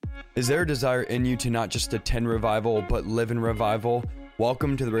Is there a desire in you to not just attend revival, but live in revival?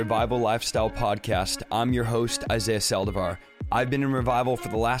 Welcome to the Revival Lifestyle Podcast. I'm your host, Isaiah Saldivar. I've been in revival for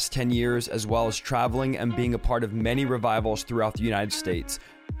the last 10 years, as well as traveling and being a part of many revivals throughout the United States.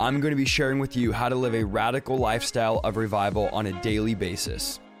 I'm going to be sharing with you how to live a radical lifestyle of revival on a daily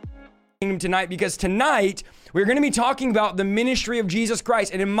basis. Tonight, because tonight we're going to be talking about the ministry of Jesus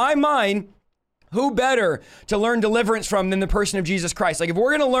Christ. And in my mind, who better to learn deliverance from than the person of Jesus Christ? Like, if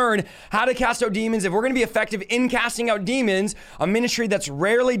we're going to learn how to cast out demons, if we're going to be effective in casting out demons, a ministry that's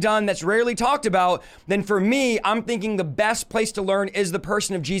rarely done, that's rarely talked about, then for me, I'm thinking the best place to learn is the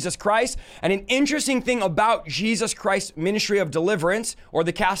person of Jesus Christ. And an interesting thing about Jesus Christ's ministry of deliverance, or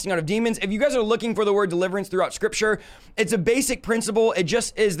the casting out of demons, if you guys are looking for the word deliverance throughout Scripture, it's a basic principle. It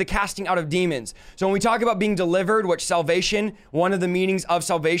just is the casting out of demons. So when we talk about being delivered, which salvation, one of the meanings of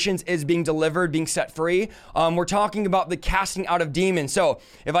salvation is being delivered, being set free. We're talking about the casting out of demons. So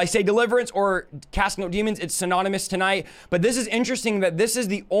if I say deliverance or casting out demons, it's synonymous tonight. But this is interesting that this is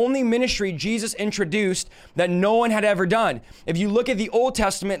the only ministry Jesus introduced that no one had ever done. If you look at the Old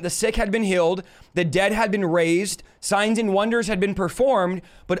Testament, the sick had been healed, the dead had been raised, signs and wonders had been performed,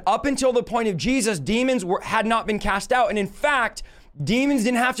 but up until the point of Jesus, demons had not been cast out. And in fact, demons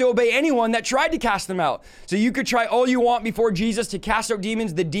didn't have to obey anyone that tried to cast them out. So you could try all you want before Jesus to cast out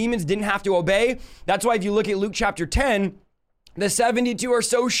demons. The demons didn't have to obey. That's why if you look at Luke chapter 10, the 72 are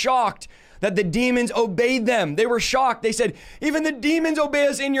so shocked that the demons obeyed them. They were shocked. They said, even the demons obey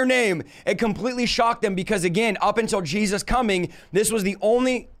us in your name. It completely shocked them because, again, up until Jesus coming, this was the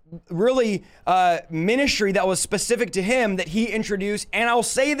only really ministry that was specific to him that he introduced. And I'll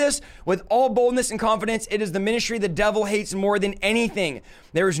say this with all boldness and confidence, it is the ministry the devil hates more than anything.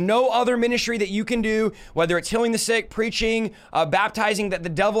 There is no other ministry that you can do, whether it's healing the sick, preaching, baptizing, that the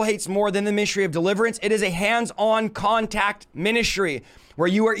devil hates more than the ministry of deliverance. It is a hands-on contact ministry where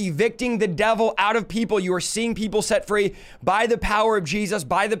you are evicting the devil out of people. You are seeing people set free by the power of Jesus,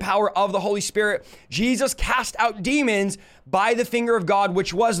 by the power of the Holy Spirit. Jesus cast out demons by the finger of God,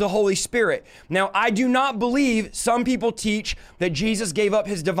 which was the Holy Spirit. Now, I do not believe some people teach that Jesus gave up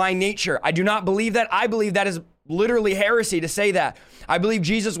his divine nature. I do not believe that. I believe that is literally heresy to say that. I believe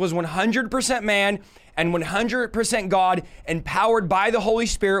Jesus was 100% man and 100% God, empowered by the Holy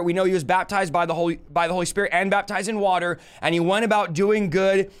Spirit. We know he was baptized by the Holy Spirit and baptized in water, and he went about doing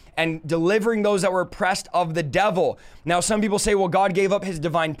good and delivering those that were oppressed of the devil. Now, some people say, well, God gave up his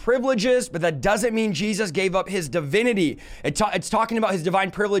divine privileges, but that doesn't mean Jesus gave up his divinity. It's talking about his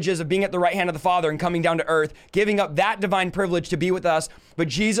divine privileges of being at the right hand of the Father and coming down to earth, giving up that divine privilege to be with us. But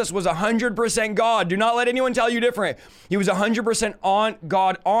Jesus was 100% God. Do not let anyone tell you different. He was 100% on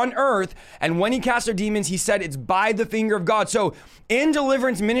God on earth. And when he cast out demons, he said it's by the finger of God. So in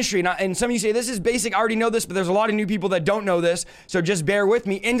deliverance ministry, and some of you say, this is basic, I already know this, but there's a lot of new people that don't know this. So just bear with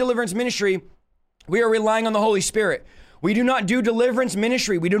me. In deliverance ministry, we are relying on the Holy Spirit. We do not do deliverance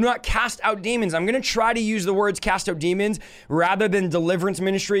ministry. We do not cast out demons. I'm going to try to use the words cast out demons rather than deliverance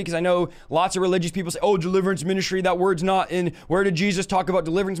ministry, because I know lots of religious people say, oh, deliverance ministry, that word's not in. Where did Jesus talk about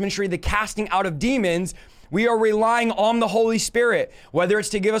deliverance ministry? The casting out of demons. We are relying on the Holy Spirit, whether it's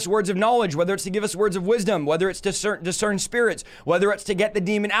to give us words of knowledge, whether it's to give us words of wisdom, whether it's to discern spirits, whether it's to get the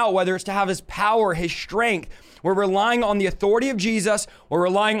demon out, whether it's to have his power, his strength. We're relying on the authority of Jesus. We're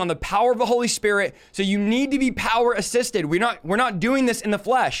relying on the power of the Holy Spirit. So you need to be power assisted. We're not doing this in the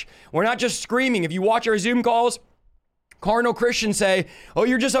flesh. We're not just screaming. If you watch our Zoom calls, carnal Christians say, oh,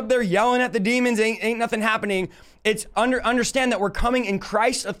 you're just up there yelling at the demons, ain't nothing happening. It's understand that we're coming in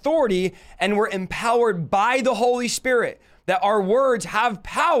Christ's authority and we're empowered by the Holy Spirit, that our words have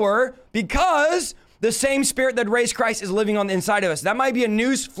power because the same Spirit that raised Christ is living on the inside of us. That might be a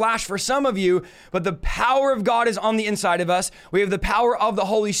news flash for some of you, but the power of God is on the inside of us. We have the power of the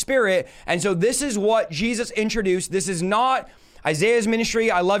Holy Spirit. And so this is what Jesus introduced. This is not Isaiah's ministry.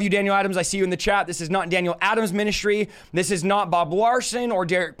 I love you, Daniel Adams. I see you in the chat. This is not Daniel Adams' ministry. This is not Bob Larson or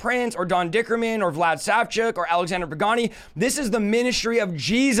Derek Prince or Don Dickerman or Vlad Savchuk or Alexander Pagani. This is the ministry of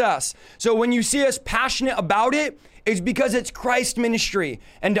Jesus. So when you see us passionate about it, it's because it's Christ's ministry.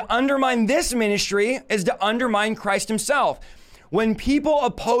 And to undermine this ministry is to undermine Christ himself. When people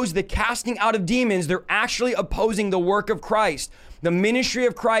oppose the casting out of demons, they're actually opposing the work of Christ, the ministry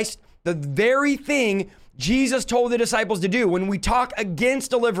of Christ, the very thing Jesus told the disciples to do. When we talk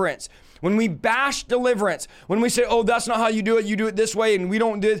against deliverance, when we bash deliverance, when we say, oh, that's not how you do it this way, and we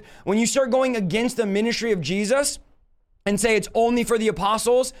don't do it. When you start going against the ministry of Jesus and say it's only for the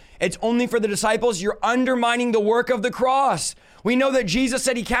apostles, it's only for the disciples, you're undermining the work of the cross. We know that Jesus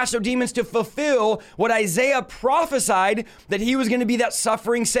said he cast out demons to fulfill what Isaiah prophesied, that he was going to be that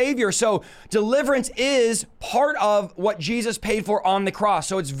suffering savior. So deliverance is part of what Jesus paid for on the cross.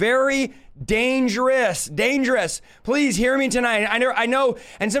 So it's very dangerous. Please hear me tonight. I know,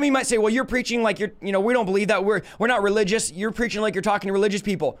 and some of you might say, well, you're preaching like we don't believe that. We're not religious. You're preaching like you're talking to religious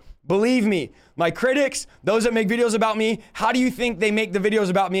people. Believe me, my critics, those that make videos about me, how do you think they make the videos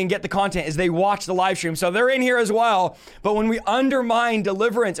about me and get the content? Is they watch the live stream. So they're in here as well. But when we undermine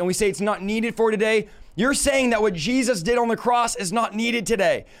deliverance and we say it's not needed for today, you're saying that what Jesus did on the cross is not needed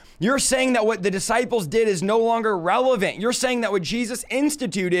today. You're saying that what the disciples did is no longer relevant. You're saying that what Jesus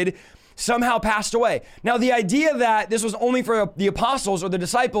instituted somehow passed away. Now, the idea that this was only for the apostles or the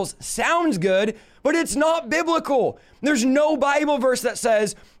disciples sounds good, but it's not biblical. There's no Bible verse that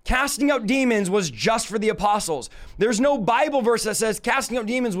says casting out demons was just for the apostles. There's no Bible verse that says casting out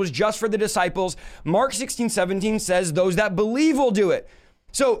demons was just for the disciples. Mark 16:17 says those that believe will do it.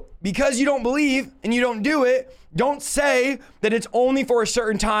 So because you don't believe and you don't do it, don't say that it's only for a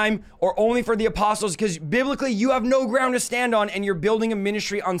certain time or only for the apostles, because biblically you have no ground to stand on and you're building a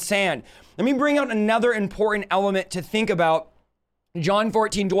ministry on sand. Let me bring out another important element to think about. John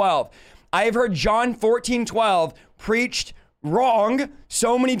 14:12. I have heard John 14:12 preached wrong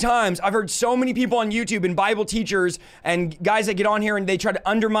so many times. I've heard so many people on YouTube and Bible teachers and guys that get on here and they try to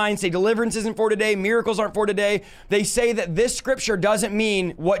undermine, say deliverance isn't for today, miracles aren't for today. They say that this scripture doesn't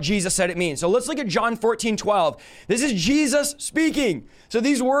mean what Jesus said it means. So let's look at John 14:12. This is Jesus speaking. So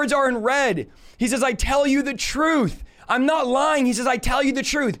these words are in red. He says, I tell you the truth. I'm not lying. He says, I tell you the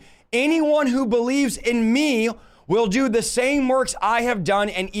truth. Anyone who believes in me will do the same works I have done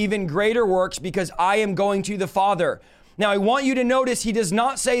and even greater works, because I am going to the Father. Now, I want you to notice he does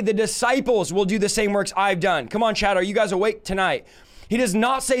not say the disciples will do the same works I've done. Come on, Chad, are you guys awake tonight? He does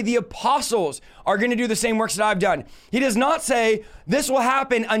not say the apostles are going to do the same works that I've done. He does not say this will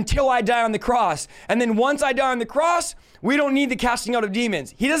happen until I die on the cross. And then once I die on the cross, we don't need the casting out of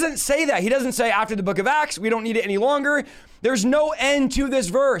demons. He doesn't say that. He doesn't say after the book of Acts, we don't need it any longer. There's no end to this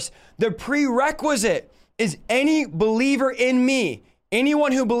verse. The prerequisite is any believer in me.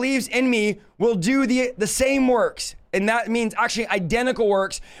 Anyone who believes in me will do the same works. And that means actually identical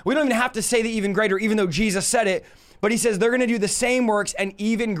works. We don't even have to say the even greater, even though Jesus said it. But he says they're going to do the same works and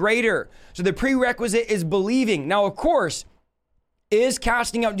even greater. So the prerequisite is believing. Now, of course, is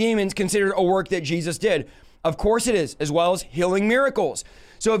casting out demons considered a work that Jesus did? Of course it is, as well as healing miracles.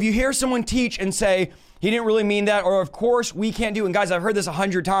 So if you hear someone teach and say, he didn't really mean that, or of course we can't do, and guys, I've heard this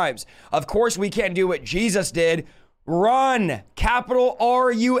 100 times. Of course we can't do what Jesus did. Run, capital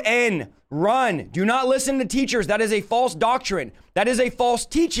R-U-N, run. Do not listen to teachers. That is a false doctrine. That is a false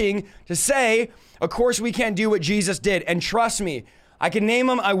teaching to say, of course we can't do what Jesus did. And trust me, I can name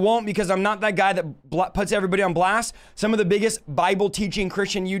them. I won't, because I'm not that guy that puts everybody on blast. Some of the biggest Bible teaching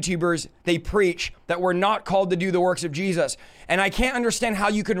Christian YouTubers, they preach that we're not called to do the works of Jesus. And I can't understand how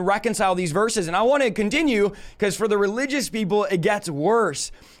you can reconcile these verses. And I want to continue, because for the religious people, it gets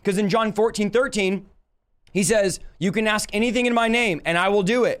worse. Because in John 14:13, he says, you can ask anything in my name and I will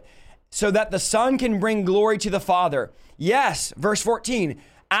do it, so that the Son can bring glory to the Father. Yes, verse 14,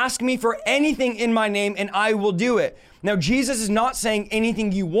 ask me for anything in my name and I will do it. Now, Jesus is not saying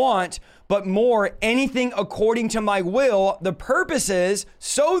anything you want, but more anything according to my will. The purpose is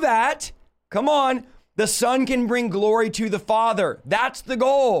so that, come on, the Son can bring glory to the Father. That's the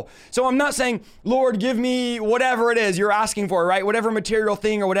goal. So I'm not saying, Lord, give me whatever it is you're asking for, right? Whatever material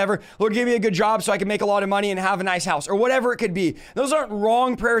thing or whatever. Lord, give me a good job so I can make a lot of money and have a nice house, or whatever it could be. Those aren't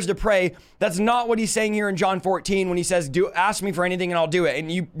wrong prayers to pray. That's not what he's saying here in John 14 when he says, ask me for anything and I'll do it.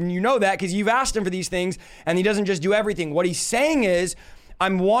 And you know that because you've asked him for these things, and he doesn't just do everything. What he's saying is,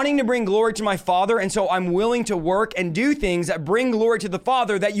 I'm wanting to bring glory to my Father, and so I'm willing to work and do things that bring glory to the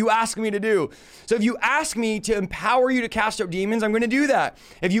Father that you ask me to do. So if you ask me to empower you to cast out demons, I'm going to do that.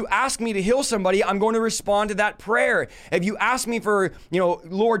 If you ask me to heal somebody, I'm going to respond to that prayer. If you ask me for,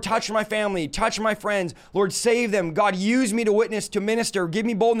 Lord, touch my family, touch my friends, Lord, save them, God, use me to witness, to minister, give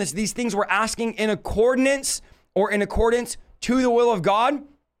me boldness. These things we're asking in accordance to the will of God.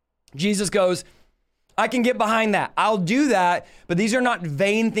 Jesus goes, I can get behind that. I'll do that. But these are not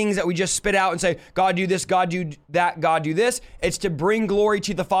vain things that we just spit out and say, God do this, God do that, God do this. It's to bring glory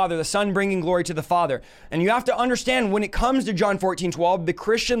to the Father, the Son bringing glory to the Father. And you have to understand, when it comes to John 14:12, the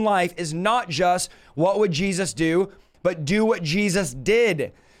Christian life is not just what would Jesus do, but do what Jesus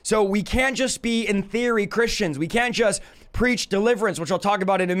did. So we can't just be in theory Christians. We can't just preach deliverance, which I'll talk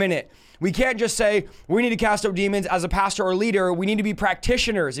about in a minute. We can't just say we need to cast out demons as a pastor or leader. We need to be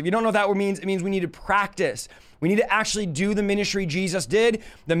practitioners. If you don't know what that word means, it means we need to practice. We need to actually do the ministry Jesus did.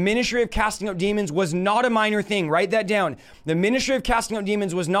 The ministry of casting out demons was not a minor thing. Write that down. The ministry of casting out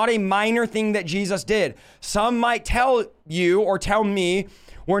demons was not a minor thing that Jesus did. Some might tell you or tell me,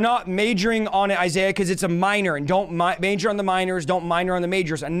 we're not majoring on it, Isaiah, because it's a minor, and don't major on the minors, don't minor on the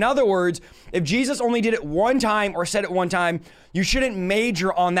majors. In other words, if Jesus only did it one time or said it one time, you shouldn't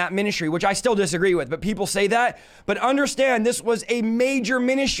major on that ministry, which I still disagree with, but people say that. But understand, this was a major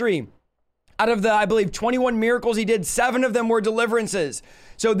ministry. Out of the, I believe, 21 miracles he did, 7 of them were deliverances.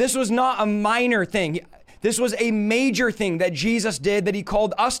 So this was not a minor thing. This was a major thing that Jesus did that he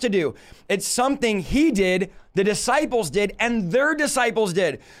called us to do. It's something he did, the disciples did, and their disciples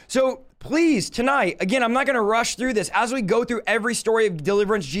did. So please, tonight, again, I'm not going to rush through this. As we go through every story of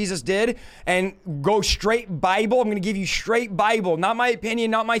deliverance Jesus did and go straight Bible, I'm going to give you straight Bible, not my opinion,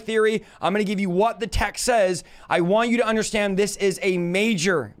 not my theory. I'm going to give you what the text says. I want you to understand this is a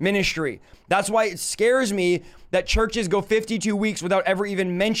major ministry. That's why it scares me that churches go 52 weeks without ever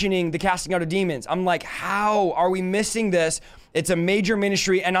even mentioning the casting out of demons. I'm like, how are we missing this? It's a major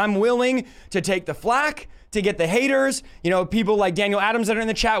ministry, and I'm willing to take the flack, to get the haters, people like Daniel Adams that are in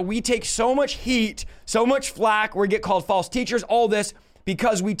the chat. We take so much heat, so much flack, we get called false teachers, all this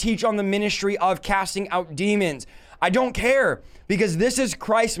because we teach on the ministry of casting out demons. I don't care, because this is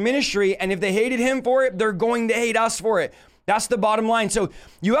Christ's ministry, and if they hated him for it, they're going to hate us for it. That's the bottom line. So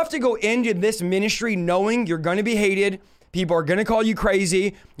you have to go into this ministry knowing you're going to be hated. People are going to call you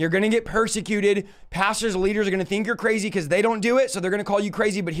crazy. You're going to get persecuted. Pastors, leaders are going to think you're crazy because they don't do it. So they're going to call you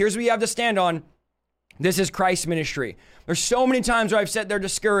crazy. But here's what you have to stand on. This is Christ's ministry. There's so many times where I've sat there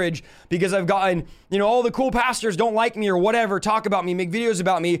discouraged because I've gotten, all the cool pastors don't like me or whatever, talk about me, make videos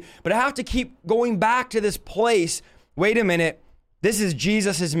about me. But I have to keep going back to this place. Wait a minute. This is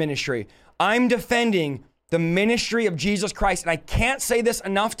Jesus's ministry. I'm defending the ministry of Jesus Christ. And I can't say this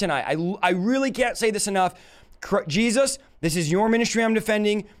enough tonight. I really can't say this enough. Jesus, this is your ministry I'm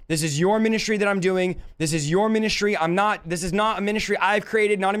defending. This is your ministry that I'm doing. This is your ministry. This is not a ministry I've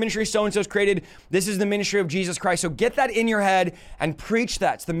created, not a ministry so-and-so's created. This is the ministry of Jesus Christ. So get that in your head and preach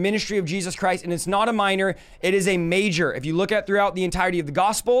that. It's the ministry of Jesus Christ, and it's not a minor, it is a major. If you look at throughout the entirety of the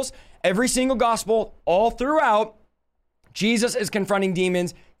Gospels, every single gospel, all throughout, Jesus is confronting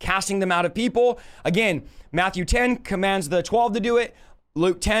demons, casting them out of people. Again, Matthew 10 commands the 12 to do it.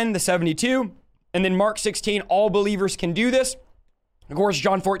 Luke 10, the 72. And then Mark 16, all believers can do this. Of course,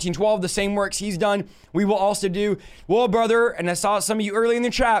 John 14:12, the same works he's done, we will also do. Well, brother, and I saw some of you early in the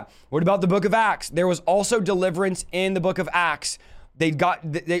chat, what about the book of Acts? There was also deliverance in the book of Acts.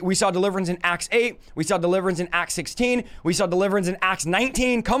 We saw deliverance in Acts 8. We saw deliverance in Acts 16. We saw deliverance in Acts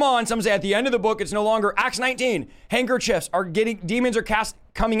 19. Come on, some say at the end of the book, it's no longer Acts 19. Handkerchiefs demons are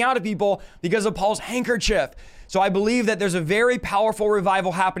coming out of people because of Paul's handkerchief. So I believe that there's a very powerful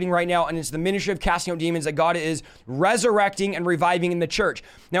revival happening right now, and it's the ministry of casting out demons that God is resurrecting and reviving in the church.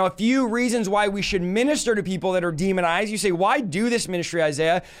 Now, a few reasons why we should minister to people that are demonized. You say, why do this ministry,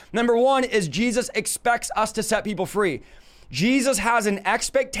 Isaiah? Number one is Jesus expects us to set people free. Jesus has an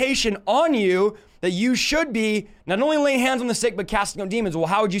expectation on you that you should be not only laying hands on the sick, but casting out demons. Well,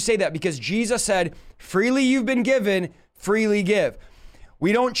 how would you say that? Because Jesus said, freely you've been given, freely give.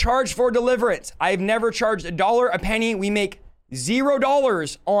 We don't charge for deliverance. I've never charged $1, a penny. We make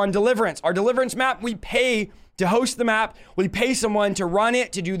 $0 on deliverance. Our deliverance map, we pay to host the map. We pay someone to run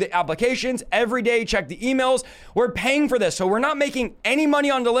it, to do the applications every day, check the emails. We're paying for this. So we're not making any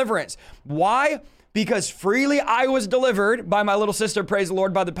money on deliverance. Why? Because freely I was delivered by my little sister, praise the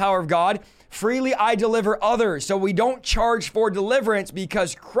Lord, by the power of God. Freely I deliver others. So we don't charge for deliverance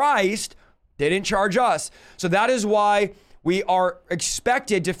because Christ didn't charge us. So that is why we are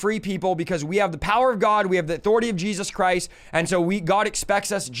expected to free people, because we have the power of God. We have the authority of Jesus Christ. And so God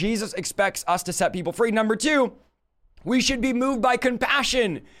expects us, Jesus expects us to set people free. Number two, we should be moved by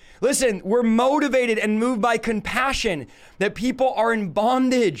compassion. Listen, we're motivated and moved by compassion that people are in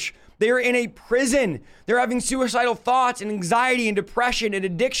bondage. They're in a prison. They're having suicidal thoughts and anxiety and depression and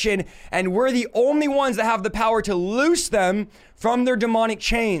addiction. And we're the only ones that have the power to loose them from their demonic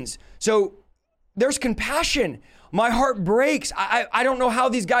chains. So there's compassion. My heart breaks. I don't know how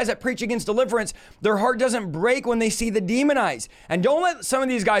these guys that preach against deliverance, their heart doesn't break when they see the demonized. And don't let some of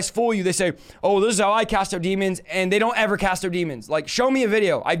these guys fool you. They say, oh, this is how I cast out demons, and they don't ever cast out demons. Like, show me a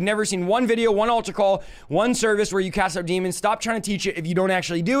video. I've never seen one video, one altar call, one service where you cast out demons. Stop trying to teach it if you don't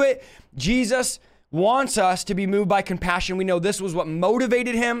actually do it. Jesus wants us to be moved by compassion. We know this was what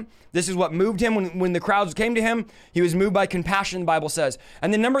motivated him. This is what moved him when the crowds came to him. He was moved by compassion, the Bible says.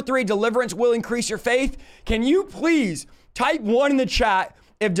 And then number three, deliverance will increase your faith. Can you please type 1 in the chat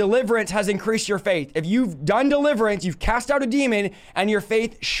if deliverance has increased your faith. If you've done deliverance, you've cast out a demon, and your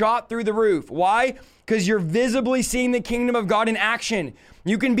faith shot through the roof. Why? Because you're visibly seeing the kingdom of God in action.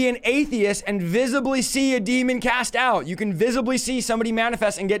 You can be an atheist and visibly see a demon cast out. You can visibly see somebody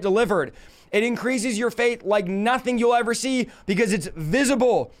manifest and get delivered. It increases your faith like nothing you'll ever see because it's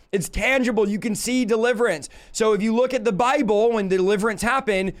visible. It's tangible. You can see deliverance. So if you look at the Bible, when deliverance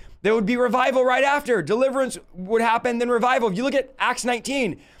happened, there would be revival right after. Deliverance would happen, then revival. If you look at Acts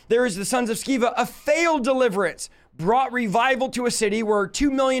 19, there is the sons of Sceva, a failed deliverance brought revival to a city where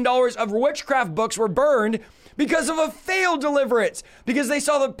 $2 million of witchcraft books were burned because of a failed deliverance, because they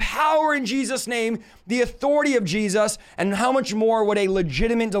saw the power in Jesus' name, the authority of Jesus, and how much more would a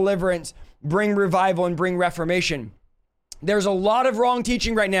legitimate deliverance bring revival and bring reformation. There's a lot of wrong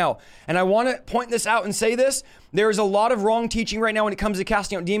teaching right now, and I want to point this out and say this. There's a lot of wrong teaching right now when it comes to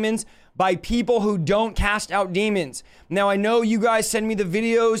casting out demons by people who don't cast out demons. Now, I know you guys send me the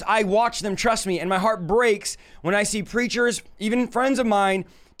videos. I watch them, trust me, and my heart breaks when I see preachers, even friends of mine,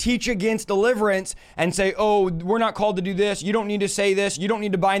 teach against deliverance and say, oh, we're not called to do this. You don't need to say this. You don't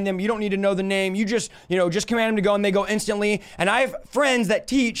need to bind them. You don't need to know the name. You just command them to go, and they go instantly. And I have friends that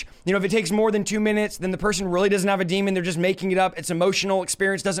teach, if it takes more than 2 minutes, then the person really doesn't have a demon. They're just making it up. It's emotional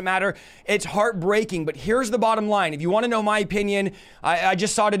experience. Doesn't matter. It's heartbreaking. But here's the bottom line. If you want to know my opinion, I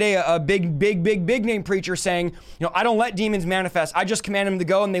just saw today a big name preacher saying, I don't let demons manifest. I just command them to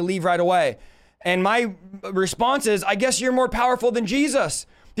go and they leave right away. And my response is, I guess you're more powerful than Jesus.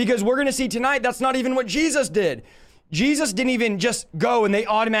 Because we're going to see tonight, that's not even what Jesus did. Jesus didn't even just go and they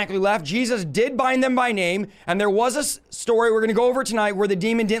automatically left. Jesus did bind them by name. And there was a story we're going to go over tonight where the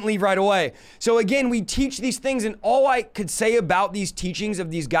demon didn't leave right away. So again, we teach these things, and all I could say about these teachings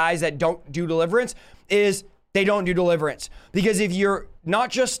of these guys that don't do deliverance is they don't do deliverance. Because if you're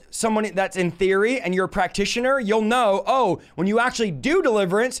not just someone that's in theory and you're a practitioner, you'll know, when you actually do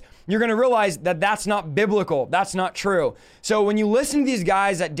deliverance, you're going to realize that that's not biblical. That's not true. So when you listen to these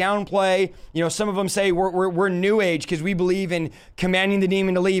guys that downplay, some of them say we're new age because we believe in commanding the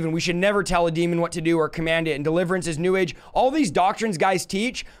demon to leave and we should never tell a demon what to do or command it. And deliverance is new age. All these doctrines guys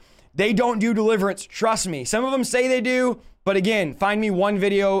teach, they don't do deliverance. Trust me. Some of them say they do. But again, find me one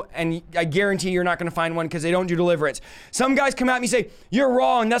video and I guarantee you're not going to find one because they don't do deliverance. Some guys come at me and say, you're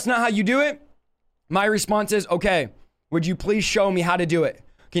wrong. That's not how you do it. My response is, okay, would you please show me how to do it?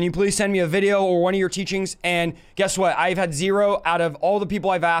 Can you please send me a video or one of your teachings? And guess what? I've had 0 out of all the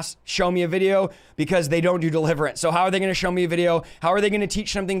people I've asked, show me a video because they don't do deliverance. So how are they going to show me a video? How are they going to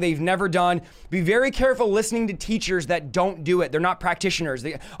teach something they've never done? Be very careful listening to teachers that don't do it. They're not practitioners.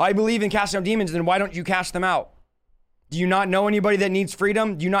 I believe in casting out demons, then why don't you cast them out? Do you not know anybody that needs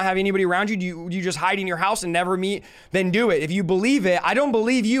freedom? Do you not have anybody around you? Do you just hide in your house and never meet? Then do it. If you believe it, I don't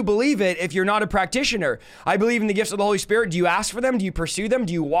believe you believe it if you're not a practitioner. I believe in the gifts of the Holy Spirit. Do you ask for them? Do you pursue them?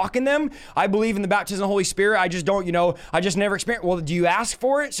 Do you walk in them? I believe in the baptism of the Holy Spirit. I just don't, I just never experienced. Well, do you ask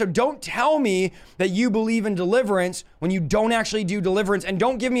for it? So don't tell me that you believe in deliverance when you don't actually do deliverance, and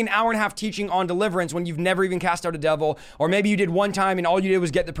don't give me an hour and a half teaching on deliverance when you've never even cast out a devil, or maybe you did one time and all you did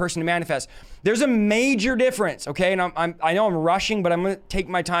was get the person to manifest. There's a major difference, okay? And I know I'm rushing, but I'm going to take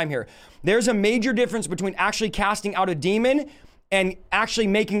my time here. There's a major difference between actually casting out a demon and actually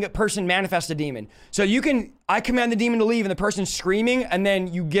making a person manifest a demon. So I command the demon to leave and the person's screaming, and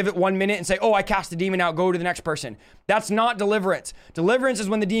then you give it 1 minute and say, I cast the demon out, go to the next person. That's not deliverance. Deliverance is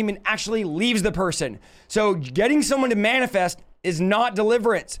when the demon actually leaves the person. So getting someone to manifest is not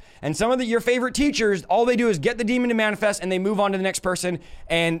deliverance. And some of your favorite teachers, all they do is get the demon to manifest and they move on to the next person.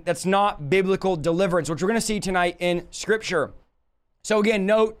 And that's not biblical deliverance, which we're going to see tonight in scripture. So again,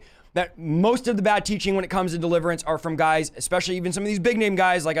 note that most of the bad teaching when it comes to deliverance are from guys, especially even some of these big name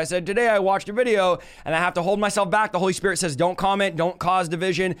guys. Like I said today, I watched a video and I have to hold myself back. The Holy Spirit says, don't comment, don't cause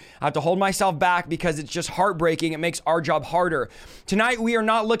division. I have to hold myself back because it's just heartbreaking. It makes our job harder. Tonight, we are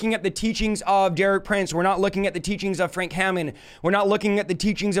not looking at the teachings of Derek Prince. We're not looking at the teachings of Frank Hammond. We're not looking at the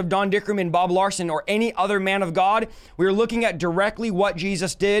teachings of Don Dickerman, Bob Larson, or any other man of God. We're looking at directly what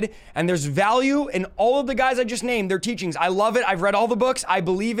Jesus did. And there's value in all of the guys I just named, their teachings. I love it. I've read all the books. I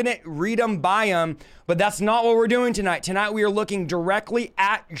believe in it. Read them, buy them, but that's not what we're doing tonight. Tonight, we are looking directly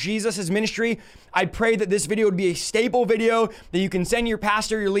at Jesus' ministry. I pray that this video would be a staple video that you can send your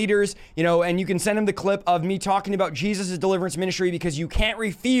pastor, your leaders, and you can send them the clip of me talking about Jesus' deliverance ministry, because you can't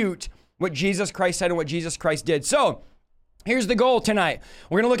refute what Jesus Christ said and what Jesus Christ did. So Here's the goal tonight.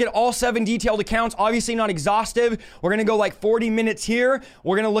 We're going to look at all 7 detailed accounts, obviously not exhaustive. We're going to go like 40 minutes here.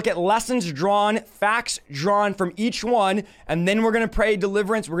 We're going to look at lessons drawn, facts drawn from each one, and then we're going to pray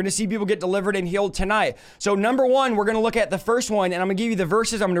deliverance. We're going to see people get delivered and healed tonight. So number 1, we're going to look at the first one, and I'm going to give you the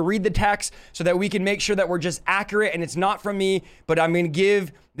verses. I'm going to read the text so that we can make sure that we're just accurate, and it's not from me, but I'm going to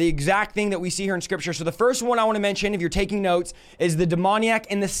give the exact thing that we see here in Scripture. So the first one I want to mention, if you're taking notes, is the demoniac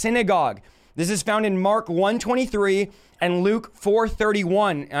in the synagogue. This is found in Mark 1:23 and Luke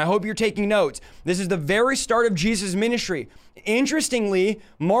 4:31. And I hope you're taking notes. This is the very start of Jesus' ministry. Interestingly,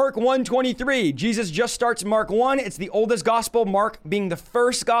 Mark 1:23, Jesus just starts Mark 1. It's the oldest gospel, Mark being the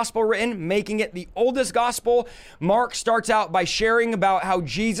first gospel written, making it the oldest gospel. Mark starts out by sharing about how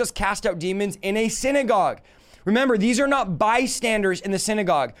Jesus cast out demons in a synagogue. Remember, these are not bystanders in the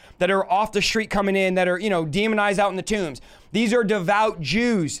synagogue that are off the street coming in, that are, demonized out in the tombs. These are devout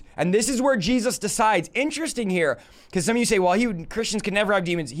Jews. And this is where Jesus decides. Interesting here, because some of you say, well, Christians can never have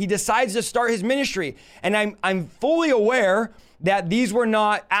demons. He decides to start his ministry. And I'm fully aware that these were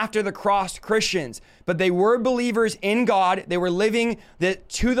not after the cross Christians, but they were believers in God. They were living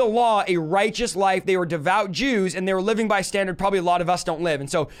to the law, a righteous life. They were devout Jews, and they were living by a standard probably a lot of us don't live. And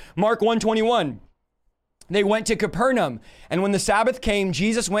so Mark 1:21. They went to Capernaum, and when the Sabbath came,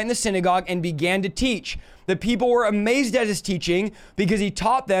 Jesus went in the synagogue and began to teach. The people were amazed at his teaching because he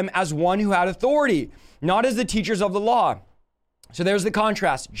taught them as one who had authority, not as the teachers of the law. So there's the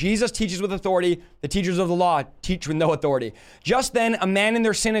contrast. Jesus teaches with authority. The teachers of the law teach with no authority. Just then, a man in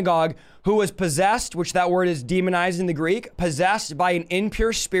their synagogue who was possessed, which that word is demonized in the Greek, possessed by an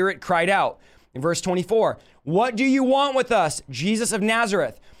impure spirit, cried out. In verse 24, "What do you want with us, Jesus of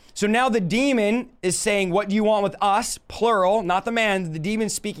Nazareth?" So now the demon is saying, "What do you want with us?" Plural, not the man. The demon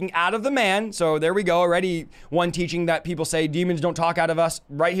speaking out of the man. So there we go. Already one teaching that people say demons don't talk out of us.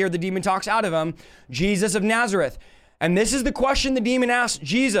 Right here, the demon talks out of him. Jesus of Nazareth. And this is the question the demon asked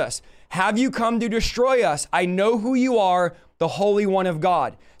Jesus. "Have you come to destroy us? I know who you are, the Holy One of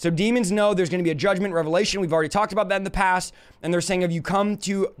God." So demons know there's going to be a judgment, revelation. We've already talked about that in the past. And they're saying, "Have you come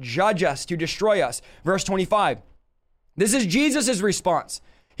to judge us, to destroy us?" Verse 25. This is Jesus's response.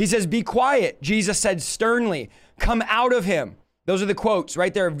 He says, "Be quiet." Jesus said sternly, "Come out of him." Those are the quotes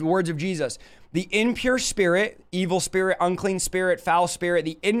right there, the words of Jesus. The impure spirit, evil spirit, unclean spirit, foul spirit,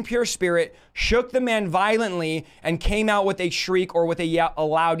 the impure spirit shook the man violently and came out with a shriek or with a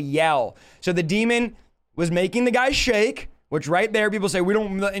loud yell. So the demon was making the guy shake, which right there, people say, we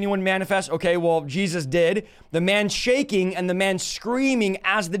don't let anyone manifest. Okay, well, Jesus did. The man shaking and the man screaming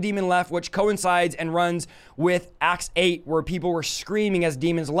as the demon left, which coincides and runs with Acts 8, where people were screaming as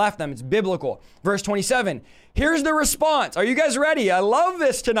demons left them. It's biblical. Verse 27, here's the response. Are you guys ready? I love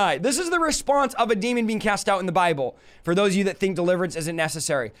this tonight. This is the response of a demon being cast out in the Bible, for those of you that think deliverance isn't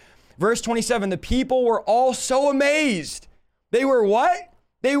necessary. Verse 27, the people were all so amazed. They were what?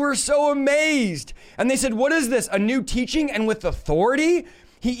 They were so amazed. And they said, "What is this? A new teaching and with authority?"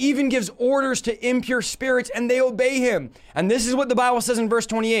 He even gives orders to impure spirits and they obey him. And this is what the Bible says in verse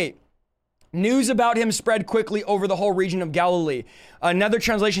 28. News about him spread quickly over the whole region of Galilee. Another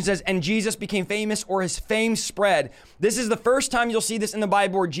translation says, and Jesus became famous, or his fame spread. This is the first time you'll see this in the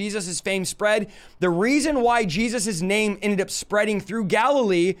Bible where Jesus' fame spread. The reason why Jesus' name ended up spreading through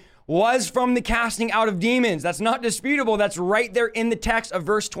Galilee was from the casting out of demons. That's not disputable. That's right there in the text of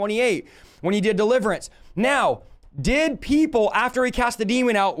verse 28 when he did deliverance. Now, did people, after he cast the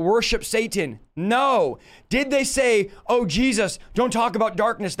demon out, worship Satan? No. Did they say, "Oh, Jesus, don't talk about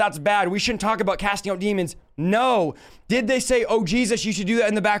darkness. That's bad. We shouldn't talk about casting out demons"? No. Did they say, "Oh, Jesus, you should do that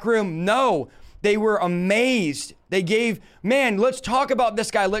in the back room"? No. They were amazed. They gave, man, let's talk about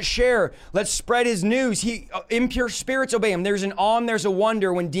this guy. Let's share. Let's spread his news. Impure spirits obey him. There's an awe and there's a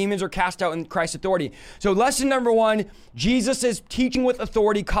wonder when demons are cast out in Christ's authority. So lesson number 1, Jesus' teaching with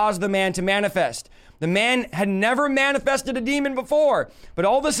authority caused the man to manifest. The man had never manifested a demon before, but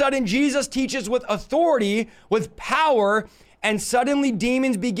all of a sudden Jesus teaches with authority, with power, and suddenly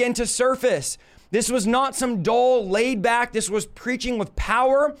demons begin to surface. This was not some dull, laid back. This was preaching with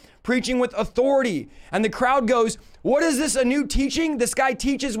power, preaching with authority. And the crowd goes, "What is this, a new teaching? This guy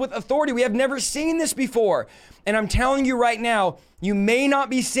teaches with authority. We have never seen this before." And I'm telling you right now, you may not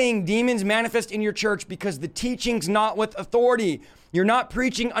be seeing demons manifest in your church because the teaching's not with authority. You're not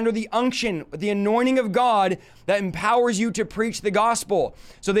preaching under the unction, the anointing of God that empowers you to preach the gospel.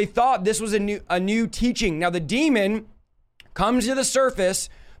 So they thought this was a new teaching. Now the demon comes to the surface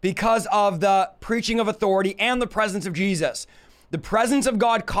because of the preaching of authority and the presence of Jesus. The presence of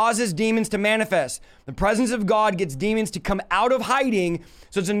God causes demons to manifest. The presence of God gets demons to come out of hiding.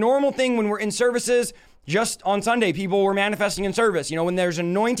 So it's a normal thing when we're in services. Just on Sunday, people were manifesting in service. When there's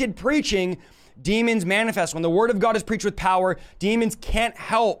anointed preaching, demons manifest. When the word of God is preached with power, demons can't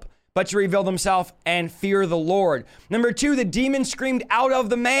help but to reveal themselves and fear the Lord. Number 2, the demon screamed out of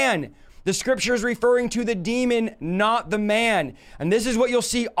the man. The scripture is referring to the demon, not the man. And this is what you'll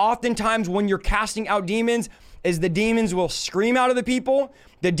see oftentimes when you're casting out demons, is the demons will scream out of the people.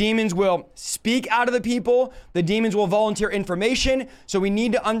 The demons will speak out of the people. The demons will volunteer information. So we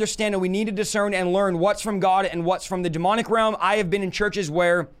need to understand and we need to discern and learn what's from God and what's from the demonic realm. I have been in churches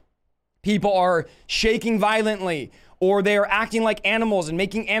where people are shaking violently, or they are acting like animals and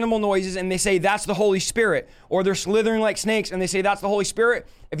making animal noises, and they say that's the Holy Spirit. Or they're slithering like snakes and they say that's the Holy Spirit.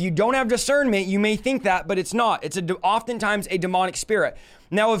 If you don't have discernment, you may think that, but it's not. It's oftentimes a demonic spirit.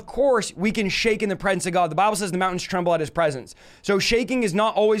 Now, of course, we can shake in the presence of God. The Bible says the mountains tremble at his presence. So shaking is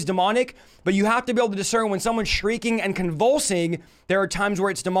not always demonic, but you have to be able to discern when someone's shrieking and convulsing, there are times where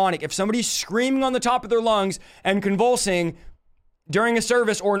it's demonic. If somebody's screaming on the top of their lungs and convulsing during a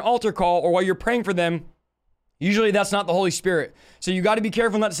service or an altar call or while you're praying for them, usually that's not the Holy Spirit. So you got to be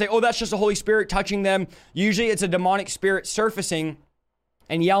careful not to say, oh, that's just the Holy Spirit touching them. Usually it's a demonic spirit surfacing,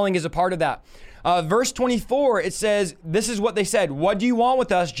 and yelling is a part of that. Verse 24, it says, this is what they said. What do you want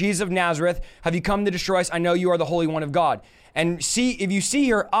with us, Jesus of Nazareth? Have you come to destroy us? I know you are the Holy One of God. And see, if you see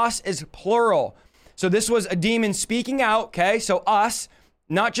here, us is plural. So this was a demon speaking out, okay? So us,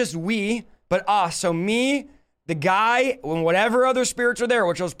 not just we, but us. So me, the guy, and whatever other spirits are there,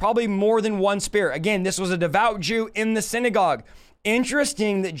 which was probably more than one spirit. Again, this was a devout Jew in the synagogue.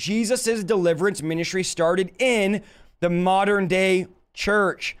 Interesting that Jesus's deliverance ministry started in the modern day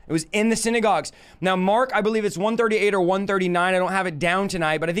church. It was in the synagogues. Now, Mark, I believe it's 138 or 139. I don't have it down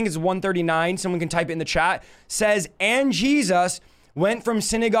tonight, but I think it's 139. Someone can type it in the chat. Says, and Jesus went from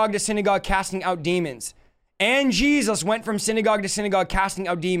synagogue to synagogue casting out demons. And Jesus went from synagogue to synagogue casting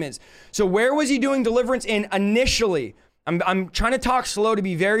out demons. So where was he doing deliverance in initially? I'm trying to talk slow to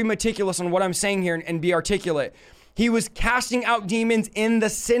be very meticulous on what I'm saying here and be articulate. He was casting out demons in the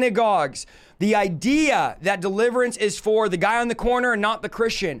synagogues. The idea that deliverance is for the guy on the corner and not the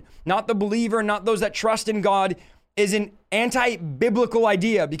Christian, not the believer, not those that trust in God, is an anti-biblical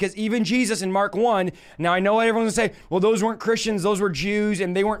idea, because even Jesus in Mark 1, now I know everyone's gonna say, well, those weren't Christians, those were Jews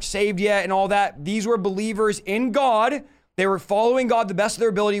and they weren't saved yet and all that. These were believers in God. They were following God the best of their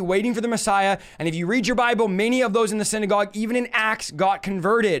ability, waiting for the Messiah. And if you read your Bible, many of those in the synagogue, even in Acts, got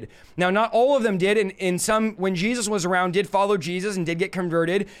converted. Now, not all of them did. And in some, when Jesus was around, did follow Jesus and did get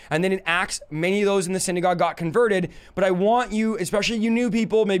converted. And then in Acts, many of those in the synagogue got converted. But I want you, especially you new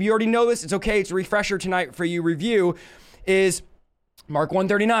people, maybe you already know this, it's okay, it's a refresher tonight for you review, is Mark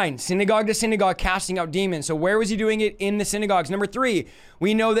 139, synagogue to synagogue, casting out demons. So where was he doing it? In the synagogues. Number 3,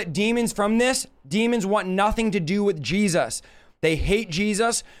 we know that demons want nothing to do with Jesus. They hate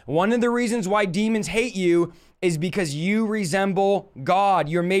Jesus. One of the reasons why demons hate you is because you resemble God.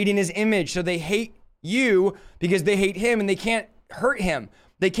 You're made in his image. So they hate you because they hate him and they can't hurt him.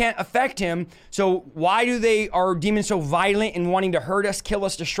 They can't affect him. So why are demons so violent in wanting to hurt us, kill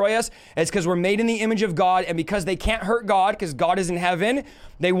us, destroy us? It's because we're made in the image of God, and because they can't hurt God, because God is in heaven,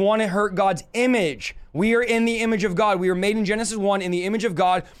 they want to hurt God's image. We are in the image of God. We were made in Genesis 1 in the image of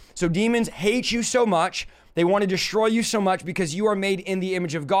God. So demons hate you so much. They want to destroy you so much because you are made in the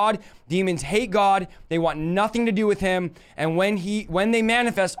image of God. Demons hate God. They want nothing to do with him. And when they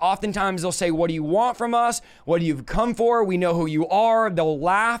manifest, oftentimes they'll say, what do you want from us? What do you come for? We know who you are. They'll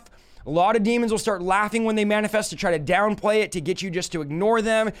laugh. A lot of demons will start laughing when they manifest to try to downplay it, to get you just to ignore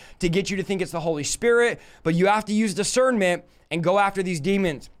them, to get you to think it's the Holy Spirit. But you have to use discernment and go after these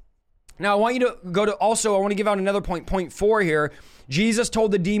demons. Now, I want you to I want to give out another point 4 here. Jesus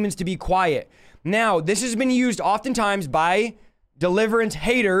told the demons to be quiet. Now, this has been used oftentimes by deliverance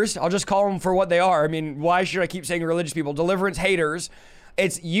haters. I'll just call them for what they are. I mean, why should I keep saying religious people? Deliverance haters.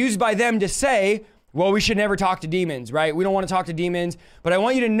 It's used by them to say, well, we should never talk to demons, right? We don't want to talk to demons. But I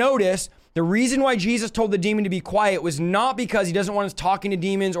want you to notice the reason why Jesus told the demon to be quiet was not because he doesn't want us talking to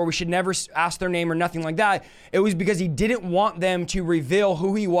demons or we should never ask their name or nothing like that. It was because he didn't want them to reveal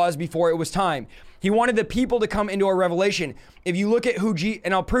who he was before it was time. He wanted the people to come into a revelation. If you look at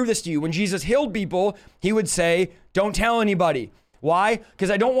and I'll prove this to you, when Jesus healed people, he would say, don't tell anybody. Why?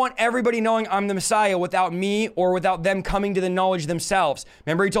 Because I don't want everybody knowing I'm the Messiah without me or without them coming to the knowledge themselves.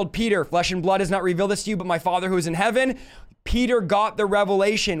 Remember, he told Peter, flesh and blood has not revealed this to you, but my Father who is in heaven. Peter got the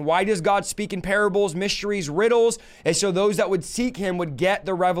revelation. Why does God speak in parables, mysteries, riddles? And so those that would seek him would get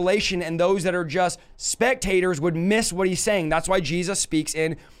the revelation, and those that are just spectators would miss what he's saying. That's why Jesus speaks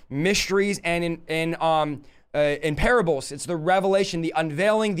in mysteries and in in parables. It's the revelation, the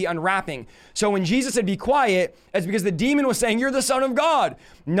unveiling, the unwrapping. So when Jesus said, be quiet, it's because the demon was saying, you're the Son of God.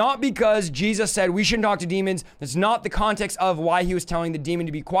 Not because Jesus said we shouldn't talk to demons. That's not the context of why he was telling the demon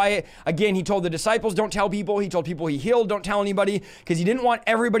to be quiet. Again, he told the disciples, don't tell people. He told people he healed, don't tell anybody, because he didn't want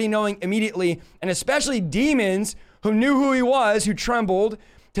everybody knowing immediately, and especially demons who knew who he was, who trembled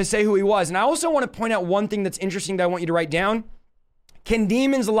to say who he was. And I also want to point out one thing that's interesting that I want you to write down. Can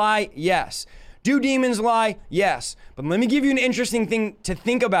demons lie? Yes. Do demons lie? Yes. But let me give you an interesting thing to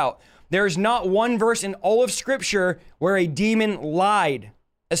think about. There's not one verse in all of Scripture where a demon lied,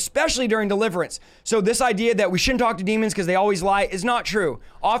 especially during deliverance. So this idea that we shouldn't talk to demons because they always lie is not true.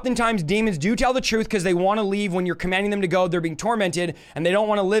 Oftentimes demons do tell the truth because they want to leave when you're commanding them to go. They're being tormented and they don't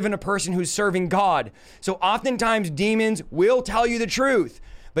want to live in a person who's serving God. So oftentimes demons will tell you the truth.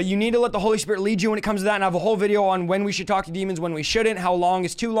 But you need to let the Holy Spirit lead you when it comes to that. And I have a whole video on when we should talk to demons, when we shouldn't, how long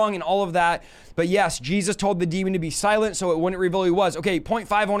is too long, and all of that. But yes, Jesus told the demon to be silent so it wouldn't reveal who he was. Okay, point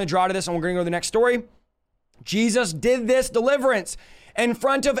 5, I want to draw to this, and we're going to go to the next story. Jesus did this deliverance in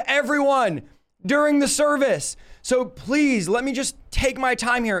front of everyone during the service. So please, let me just take my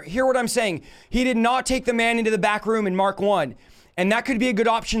time here. Hear what I'm saying. He did not take the man into the back room in Mark 1. And that could be a good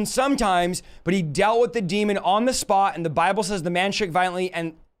option sometimes, but he dealt with the demon on the spot, and the Bible says the man shook violently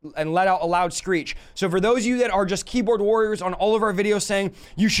and let out a loud screech. So for those of you that are just keyboard warriors on all of our videos saying,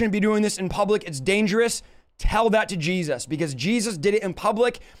 you shouldn't be doing this in public, it's dangerous, tell that to Jesus, because Jesus did it in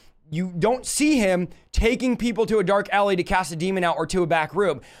public. You don't see him taking people to a dark alley to cast a demon out or to a back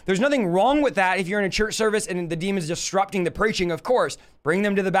room. There's nothing wrong with that if you're in a church service and the demon's disrupting the preaching, of course. Bring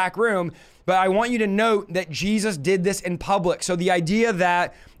them to the back room. But I want you to note that Jesus did this in public. So the idea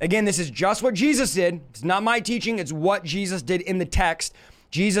that, again, this is just what Jesus did. It's not my teaching. It's what Jesus did in the text.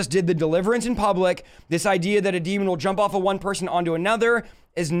 Jesus did the deliverance in public. This idea that a demon will jump off of one person onto another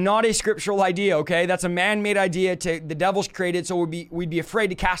is not a scriptural idea, okay? That's a man-made idea the devil's created, so we'd be afraid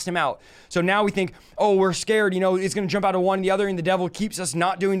to cast him out. So now we think, oh, we're scared, it's going to jump out of one and the other, and the devil keeps us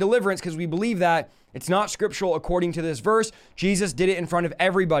not doing deliverance because we believe that. It's not scriptural according to this verse. Jesus did it in front of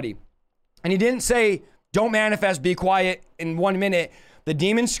everybody. And he didn't say, don't manifest, be quiet in 1 minute. The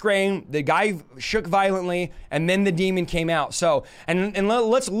demon screamed, the guy shook violently, and then the demon came out. So, and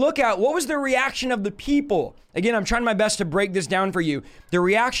let's look at what was the reaction of the people. Again, I'm trying my best to break this down for you. The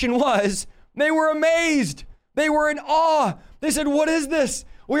reaction was, they were amazed. They were in awe. They said, what is this?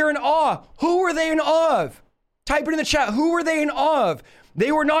 We're in awe. Who were they in awe of? Type it in the chat. Who were they in awe of?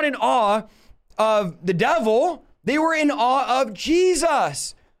 They were not in awe of the devil. They were in awe of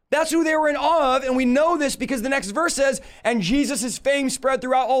Jesus. That's who they were in awe of, and we know this because the next verse says, and Jesus' fame spread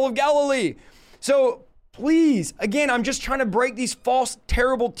throughout all of Galilee. So please, again, I'm just trying to break these false,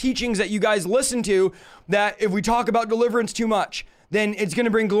 terrible teachings that you guys listen to, that if we talk about deliverance too much, then it's going to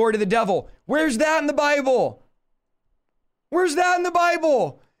bring glory to the devil. Where's that in the Bible? Where's that in the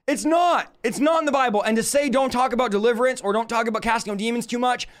Bible? It's not. It's not in the Bible. And to say don't talk about deliverance or don't talk about casting out demons too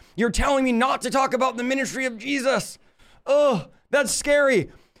much, you're telling me not to talk about the ministry of Jesus. Ugh, that's scary.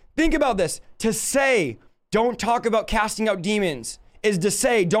 Think about this. To say, don't talk about casting out demons is to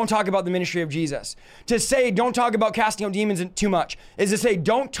say, don't talk about the ministry of Jesus. To say, don't talk about casting out demons too much is to say,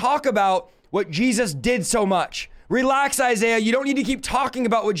 don't talk about what Jesus did so much. Relax, Isaiah. You don't need to keep talking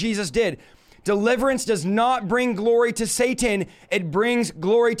about what Jesus did. Deliverance does not bring glory to Satan. It brings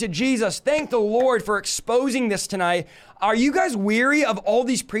glory to Jesus. Thank the Lord for exposing this tonight. Are you guys weary of all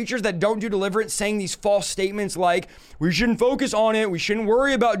these preachers that don't do deliverance saying these false statements like, we shouldn't focus on it, we shouldn't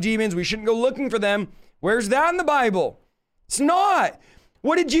worry about demons, we shouldn't go looking for them? Where's that in the Bible? It's not.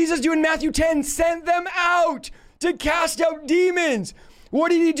 What did Jesus do in Matthew 10? Sent them out to cast out demons. What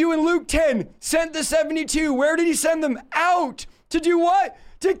did he do in Luke 10? Sent the 72. Where did he send them? Out. To do what?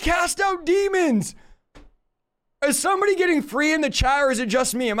 To cast out demons. Is somebody getting free in the chat, or is it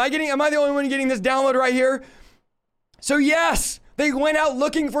just me? Am I the only one getting this download right here? So yes, they went out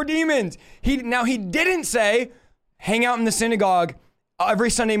looking for demons. He didn't say, hang out in the synagogue every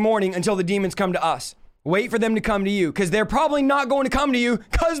Sunday morning until the demons come to us. Wait for them to come to you, because they're probably not going to come to you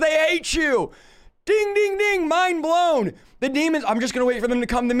because they hate you. Ding, ding, ding, mind blown. The demons, I'm just going to wait for them to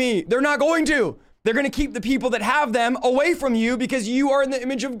come to me. They're not going to. They're going to keep the people that have them away from you because you are in the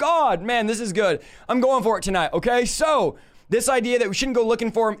image of God. Man, this is good. I'm going for it tonight, okay? So this idea that we shouldn't go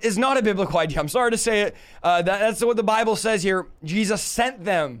looking for them is not a biblical idea. I'm sorry to say it. That's what the Bible says here. Jesus sent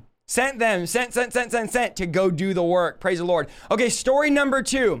them to go do the work. Praise the Lord. Okay, story number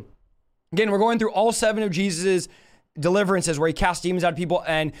 2. Again, we're going through all 7 of Jesus's deliverances where he cast demons out of people.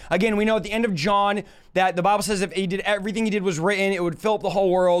 And again, we know at the end of John that the Bible says if he did everything he did was written, it would fill up the whole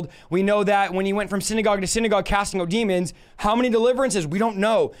world. We know that when he went from synagogue to synagogue casting out demons, how many deliverances? We don't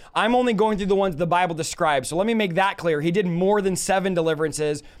know. I'm only going through the ones the Bible describes. So let me make that clear. He did more than 7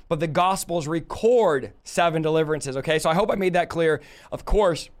 deliverances, but the Gospels record 7 deliverances, okay? So I hope I made that clear. Of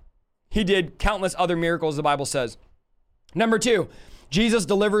course, he did countless other miracles, the Bible says. Number 2, Jesus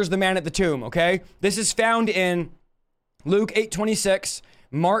delivers the man at the tomb, okay? This is found in Luke 8:26,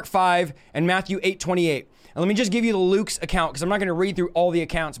 Mark 5, and Matthew 8:28. And let me just give you the Luke's account because I'm not going to read through all the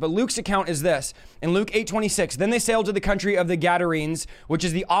accounts, but Luke's account is this. In Luke 8:26, then they sailed to the country of the Gadarenes, which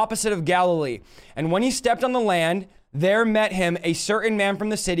is the opposite of Galilee. And when he stepped on the land, there met him a certain man from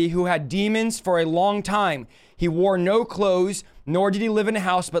the city who had demons for a long time. He wore no clothes, nor did he live in a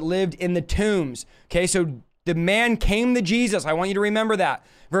house, but lived in the tombs. Okay, so the man came to Jesus. I want you to remember that.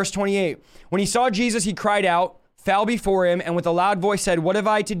 Verse 28, when he saw Jesus, he cried out, fell before him, and with a loud voice said, what have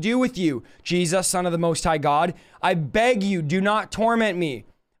I to do with you, Jesus, Son of the Most High God? I beg you, do not torment me.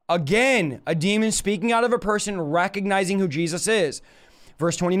 Again, a demon speaking out of a person, recognizing who Jesus is.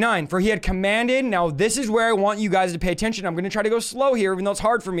 Verse 29, for he had commanded, now this is where I want you guys to pay attention. I'm going to try to go slow here, even though it's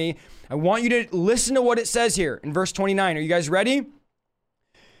hard for me. I want you to listen to what it says here in verse 29. Are you guys ready?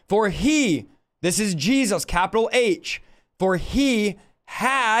 For he, this is Jesus, capital H, for he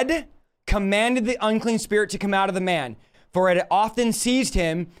had commanded the unclean spirit to come out of the man, for it had often seized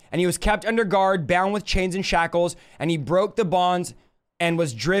him, and he was kept under guard, bound with chains and shackles, and he broke the bonds and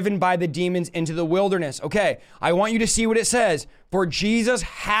was driven by the demons into the wilderness. Okay, I want you to see what it says. For Jesus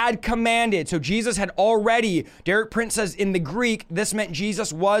had commanded. So Jesus had already, Derek Prince says in the Greek, this meant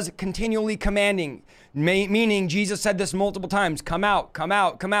Jesus was continually commanding, meaning Jesus said this multiple times, come out, come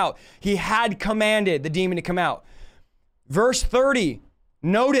out, come out. He had commanded the demon to come out. Verse 30,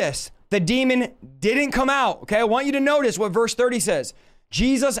 notice, the demon didn't come out. Okay, I want you to notice what verse 30 says.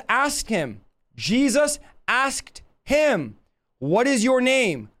 Jesus asked him, what is your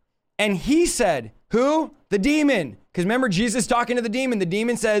name? And he said, who? The demon. Because remember, Jesus talking to the demon. The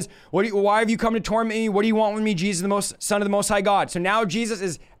demon says, why have you come to torment me? What do you want with me, Jesus, the Son of the Most High God? So now Jesus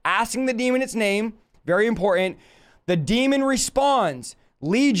is asking the demon its name. Very important. The demon responds,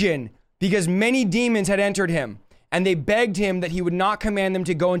 Legion, because many demons had entered him. And they begged him that he would not command them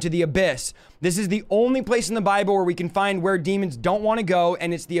to go into the abyss. This is the only place in the Bible where we can find where demons don't want to go,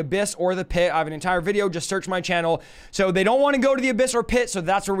 and it's the abyss or the pit. I have an entire video, just search my channel. So they don't want to go to the abyss or pit, so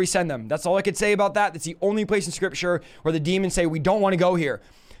that's where we send them. That's all I could say about that. That's the only place in scripture where the demons say, we don't want to go here.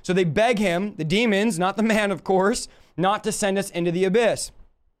 So they beg him, the demons, not the man, of course, not to send us into the abyss.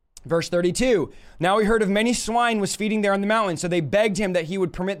 Verse 32, now he heard of many swine was feeding there on the mountain. So they begged him that he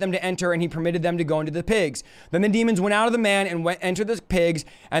would permit them to enter, and he permitted them to go into the pigs. Then the demons went out of the man and entered the pigs,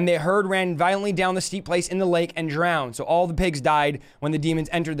 and the herd ran violently down the steep place in the lake and drowned. So all the pigs died when the demons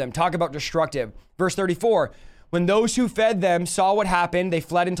entered them. Talk about destructive. Verse 34, when those who fed them saw what happened, they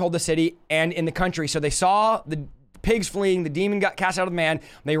fled and told the city and in the country. So they saw the pigs fleeing, the demon got cast out of the man,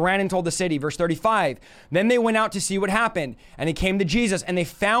 they ran and told the city. Verse 35, then they went out to see what happened, and they came to Jesus, and they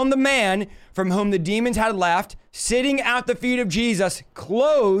found the man from whom the demons had left, sitting at the feet of Jesus,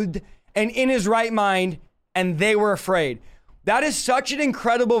 clothed and in his right mind, and they were afraid. That is such an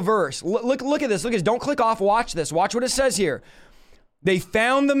incredible verse. Look at this. Look at this. Don't click off. Watch this. Watch what it says here. They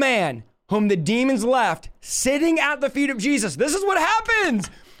found the man whom the demons left, sitting at the feet of Jesus. This is what happens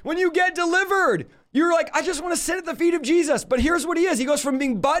when you get delivered. You're like, I just want to sit at the feet of Jesus. But here's what he is. He goes from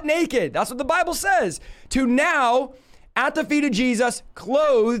being butt naked, that's what the Bible says, to now at the feet of Jesus,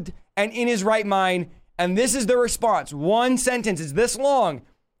 clothed and in his right mind. And this is the response. One sentence is this long.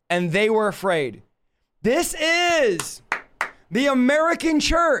 And they were afraid. This is the American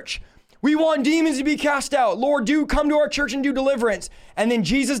church. We want demons to be cast out. Lord, do come to our church and do deliverance. And then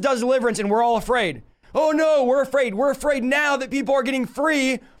Jesus does deliverance and we're all afraid. Oh no, we're afraid. We're afraid now that people are getting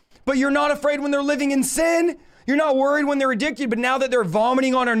free. But you're not afraid when they're living in sin. You're not worried when they're addicted, but now that they're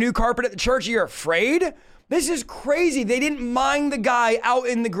vomiting on our new carpet at the church, you're afraid? This is crazy. They didn't mind the guy out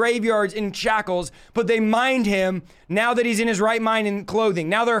in the graveyards in shackles, but they mind him now that he's in his right mind and clothing.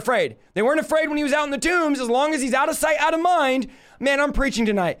 Now they're afraid. They weren't afraid when he was out in the tombs. As long as he's out of sight, out of mind. Man, I'm preaching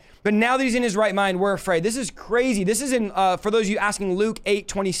tonight. But now that he's in his right mind, we're afraid. This is crazy. This is in, for those of you asking, Luke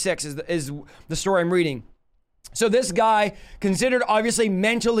 8:26 is the story I'm reading. So this guy, considered obviously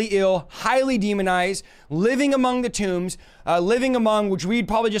mentally ill, highly demonized, living among the tombs, living among, which we'd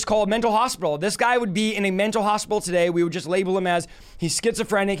probably just call a mental hospital. This guy would be in a mental hospital today. We would just label him as he's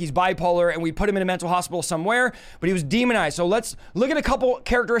schizophrenic, he's bipolar, and we put him in a mental hospital somewhere, but he was demonized. So let's look at a couple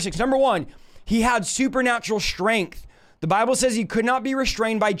characteristics. Number one, he had supernatural strength. The Bible says he could not be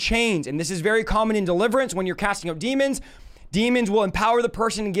restrained by chains. And this is very common in deliverance when you're casting out demons. Demons will empower the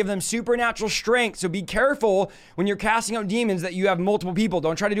person and give them supernatural strength. So be careful when you're casting out demons that you have multiple people.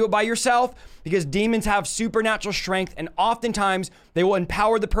 Don't try to do it by yourself, because demons have supernatural strength, and oftentimes they will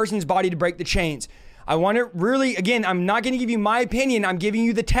empower the person's body to break the chains. I want to really, again, I'm not going to give you my opinion. I'm giving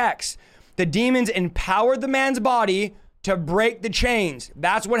you the text. The demons empowered the man's body to break the chains.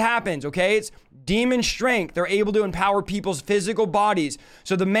 That's what happens, okay? It's demon strength. They're able to empower people's physical bodies.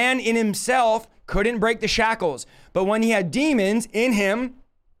 So the man in himself couldn't break the shackles, but when he had demons in him,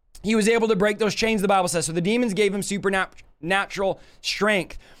 he was able to break those chains, the Bible says. So the demons gave him supernatural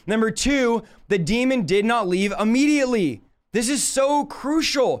strength. Number 2, the demon did not leave immediately. This is so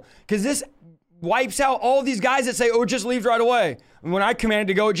crucial, because this wipes out all these guys that say, oh, it just leaves right away. And when I command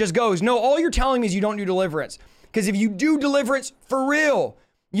it to go, it just goes. No, all you're telling me is you don't do deliverance. Because if you do deliverance for real,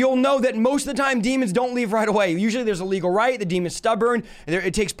 you'll know that most of the time demons don't leave right away. Usually there's a legal right. The demon's stubborn.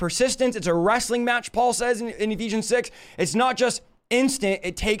 It takes persistence. It's a wrestling match, Paul says in Ephesians 6. It's not just instant.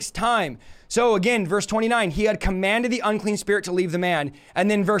 It takes time. So again, verse 29, he had commanded the unclean spirit to leave the man.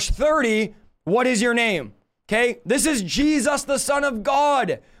 And then verse 30, what is your name? Okay, this is Jesus, the Son of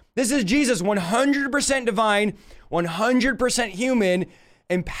God. This is Jesus, 100% divine, 100% human,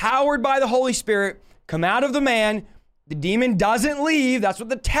 empowered by the Holy Spirit, come out of the man. The demon doesn't leave. That's what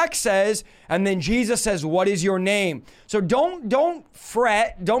the text says. And then Jesus says, what is your name? So don't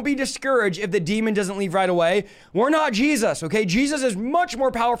fret. Don't be discouraged if the demon doesn't leave right away. We're not Jesus, okay? Jesus is much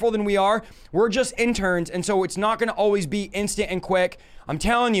more powerful than we are. We're just interns. And so it's not going to always be instant and quick. I'm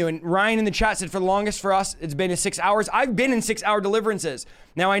telling you, and Ryan in the chat said for the longest for us, it's been 6 hours. I've been in 6-hour deliverances.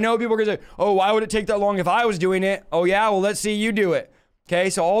 Now I know people are going to say, oh, why would it take that long if I was doing it? Oh yeah, well, let's see you do it. Okay,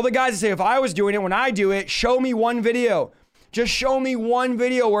 so all the guys that say, if I was doing it, when I do it, show me one video. Just show me one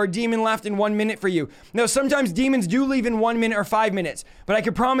video where a demon left in 1 minute for you. Now, sometimes demons do leave in 1 minute or 5 minutes, but I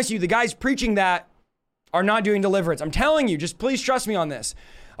can promise you the guys preaching that are not doing deliverance. I'm telling you, just please trust me on this.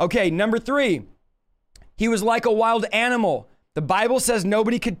 Okay, number 3, he was like a wild animal. The Bible says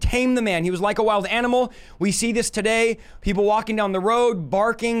nobody could tame the man. He was like a wild animal. We see this today. People walking down the road,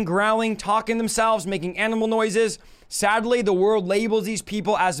 barking, growling, talking themselves, making animal noises. Sadly, the world labels these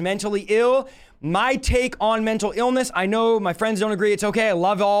people as mentally ill. My take on mental illness, I know my friends don't agree. It's okay. I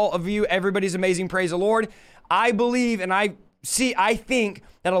love all of you. Everybody's amazing. Praise the Lord. I believe and I think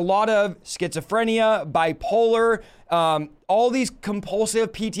that a lot of schizophrenia, bipolar, all these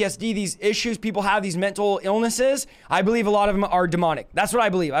compulsive PTSD, these issues people have, these mental illnesses, I believe a lot of them are demonic. That's what I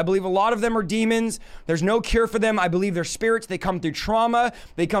believe. I believe a lot of them are demons. There's no cure for them. I believe they're spirits. They come through trauma.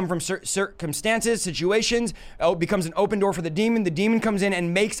 They come from circumstances, situations. It becomes an open door for the demon. The demon comes in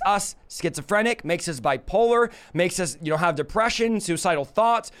and makes us schizophrenic, makes us bipolar, makes us, have depression, suicidal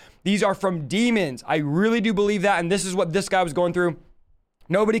thoughts. These are from demons. I really do believe that. And this is what this guy was going through.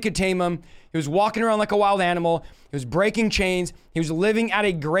 Nobody could tame him. He was walking around like a wild animal. He was breaking chains. He was living at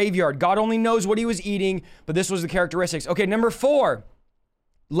a graveyard. God only knows what he was eating, but this was the characteristics. Okay, number 4,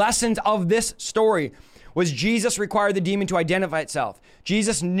 lessons of this story was Jesus required the demon to identify itself.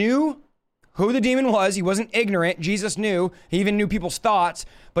 Jesus knew who the demon was. He wasn't ignorant. Jesus knew. He even knew people's thoughts,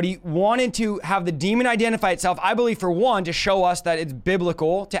 but he wanted to have the demon identify itself. I believe, for one, to show us that it's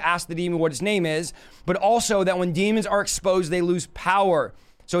biblical to ask the demon what its name is, but also that when demons are exposed, they lose power.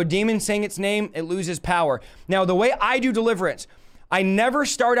 So a demon saying its name, it loses power. Now, the way I do deliverance, I never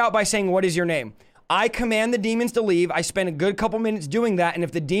start out by saying, what is your name? I command the demons to leave. I spend a good couple minutes doing that. And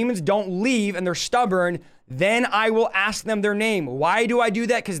if the demons don't leave and they're stubborn, then I will ask them their name. Why do I do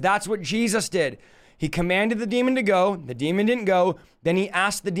that? Because that's what Jesus did. He commanded the demon to go. The demon didn't go. Then he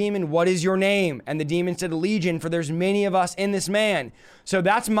asked the demon, what is your name? And the demon said, Legion, for there's many of us in this man. So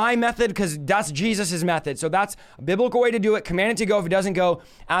that's my method, because that's Jesus's method. So that's a biblical way to do it. Command it to go. If it doesn't go,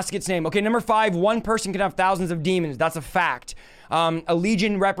 ask its name. Okay, number 5, one person can have thousands of demons. That's a fact. A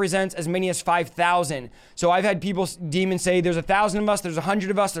legion represents as many as 5,000. So I've had demons say, there's 1,000 of us, there's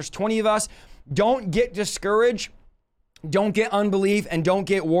 100 of us, there's 20 of us. Don't get discouraged. Don't get unbelief, and don't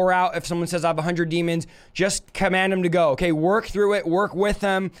get wore out if someone says I have 100 demons. Just command them to go. Okay, work through it, work with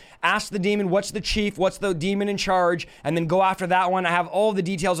them. Ask the demon, what's the chief, what's the demon in charge, and then go after that one. I have all the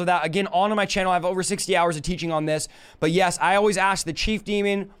details of that. Again, on my channel, I have over 60 hours of teaching on this. But yes, I always ask the chief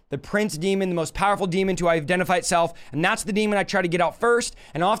demon, the prince demon, the most powerful demon to identify itself. And that's the demon I try to get out first.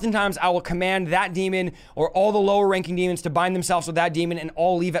 And oftentimes I will command that demon or all the lower ranking demons to bind themselves with that demon and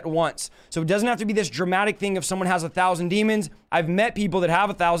all leave at once. So it doesn't have to be this dramatic thing if someone has 1,000 demons. I've met people that have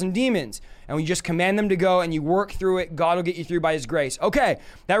 1,000 demons, and we just command them to go, and you work through it. God will get you through by his grace. Okay,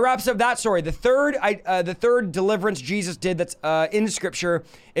 that wraps up that story. The third deliverance Jesus did that's in scripture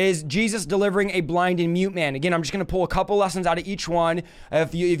is Jesus delivering a blind and mute man. Again, I'm just going to pull a couple lessons out of each one.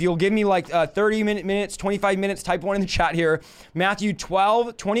 If you'll give me like 30 minutes, 25 minutes, type one in the chat here. Matthew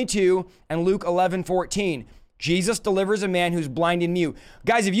 12:22 and Luke 11:14. Jesus delivers a man who's blind and mute.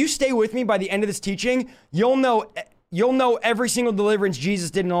 Guys, if you stay with me by the end of this teaching, you'll know every single deliverance Jesus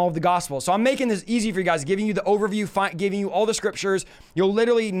did in all of the Gospels. So I'm making this easy for you guys, giving you the overview, giving you all the scriptures. You'll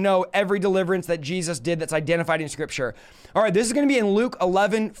literally know every deliverance that Jesus did that's identified in scripture. All right, this is going to be in Luke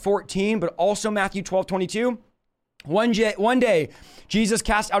 11:14, but also Matthew 12:22. One day, Jesus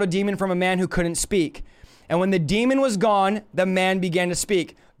cast out a demon from a man who couldn't speak. And when the demon was gone, the man began to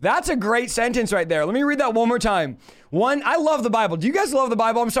speak. That's a great sentence right there. Let me read that one more time. I love the Bible. Do you guys love the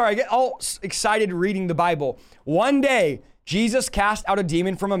Bible? I'm sorry, I get all excited reading the Bible. One day, Jesus cast out a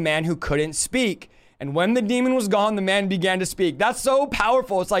demon from a man who couldn't speak. And when the demon was gone, the man began to speak. That's so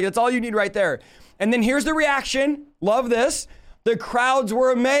powerful. It's like, that's all you need right there. And then here's the reaction. Love this. The crowds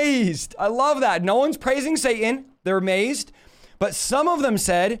were amazed. I love that. No one's praising Satan. They're amazed. But some of them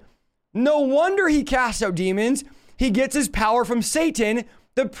said, no wonder he casts out demons. He gets his power from Satan,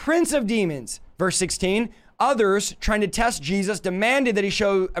 the prince of demons. Verse 16, others, trying to test Jesus, demanded that he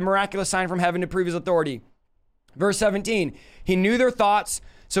show a miraculous sign from heaven to prove his authority. Verse 17, he knew their thoughts,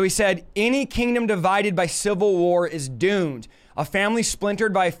 so he said, any kingdom divided by civil war is doomed. A family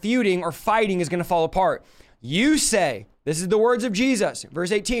splintered by feuding or fighting is going to fall apart. You say, this is the words of Jesus,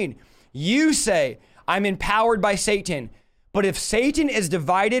 verse 18, you say, I'm empowered by Satan. But if Satan is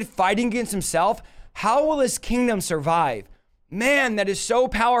divided, fighting against himself, how will his kingdom survive? Man, that is so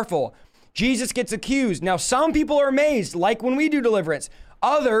powerful. Jesus gets accused. Now, some people are amazed, like when we do deliverance.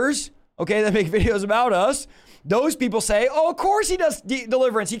 Others, okay, that make videos about us, those people say, oh, of course he does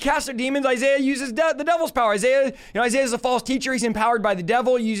deliverance. He casts out demons. Isaiah uses the devil's power. Isaiah is a false teacher. He's empowered by the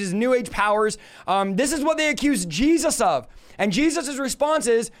devil. He uses new age powers. This is what they accuse Jesus of. And Jesus' response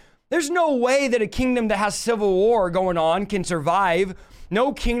is, there's no way that a kingdom that has civil war going on can survive.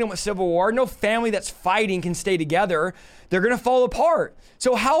 No kingdom with civil war, no family that's fighting can stay together. They're going to fall apart.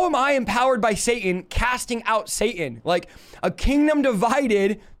 So how am I empowered by Satan casting out Satan? Like, a kingdom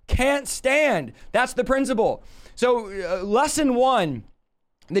divided can't stand. That's the principle. So lesson one,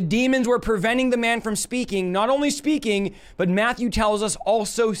 the demons were preventing the man from speaking, not only speaking, but Matthew tells us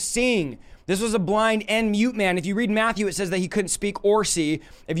also seeing. This was a blind and mute man. If you read Matthew, it says that he couldn't speak or see.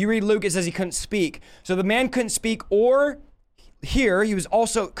 If you read Luke, it says he couldn't speak. So the man couldn't speak or hear. He was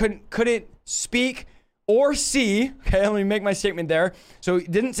also couldn't speak or see. Okay, let me make my statement there. So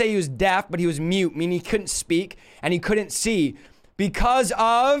it didn't say he was deaf, but he was mute, meaning he couldn't speak and he couldn't see. Because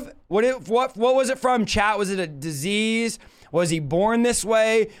of, what was it from, chat? Was it a disease? Was he born this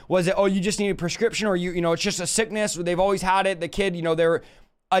way? Was it, oh, you just need a prescription, or it's just a sickness, or they've always had it? The kid, they're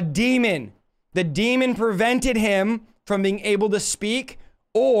a demon. The demon prevented him from being able to speak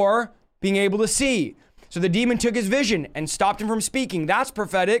or being able to see. So the demon took his vision and stopped him from speaking. That's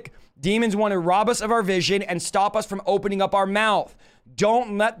prophetic. Demons want to rob us of our vision and stop us from opening up our mouth.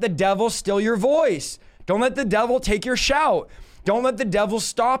 Don't let the devil steal your voice. Don't let the devil take your shout. Don't let the devil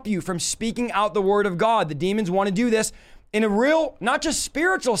stop you from speaking out the word of God. The demons want to do this in a real, not just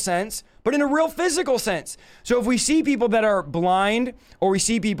spiritual sense, but in a real physical sense. So if we see people that are blind, or we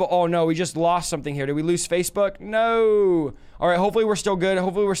see people, oh no, we just lost something here. Did we lose Facebook? No. All right, hopefully we're still good.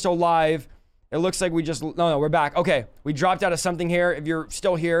 Hopefully we're still live. It looks like no, we're back. Okay, we dropped out of something here. If you're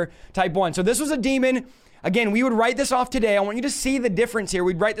still here, type 1. So this was a demon. Again, we would write this off today. I want you to see the difference here.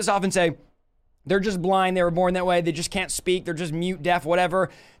 We'd write this off and say, they're just blind. They were born that way. They just can't speak. They're just mute, deaf, whatever.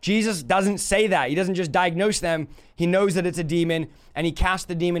 Jesus doesn't say that. He doesn't just diagnose them. He knows that it's a demon, and he casts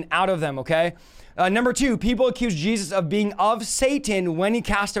the demon out of them, okay? Number 2, people accuse Jesus of being of Satan when he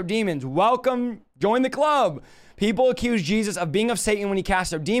cast out demons. Welcome, join the club. People accuse Jesus of being of Satan when he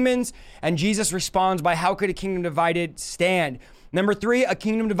casts out demons, and Jesus responds by, how could a kingdom divided stand? Number 3, a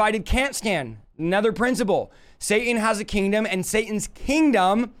kingdom divided can't stand. Another principle. Satan has a kingdom, and Satan's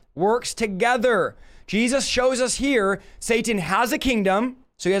kingdom works together. Jesus shows us here, Satan has a kingdom,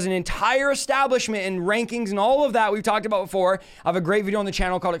 so he has an entire establishment and rankings and all of that we've talked about before. I have a great video on the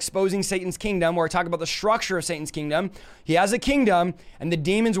channel called Exposing Satan's Kingdom, where I talk about the structure of Satan's kingdom. He has a kingdom, and the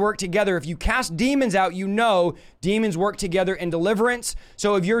demons work together. If you cast demons out, demons work together in deliverance.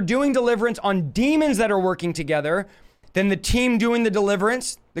 So if you're doing deliverance on demons that are working together, then the team doing the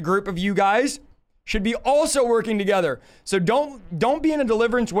deliverance, the group of you guys, should be also working together. So don't be in a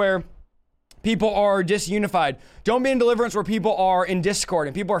deliverance where people are disunified. Don't be in deliverance where people are in discord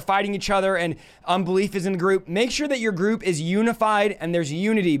and people are fighting each other and unbelief is in the group. Make sure that your group is unified and there's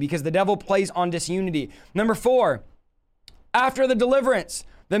unity, because the devil plays on disunity. Number 4, after the deliverance,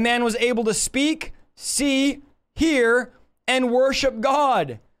 the man was able to speak, see, hear, and worship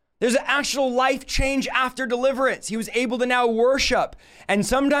God. There's an actual life change after deliverance. He was able to now worship. And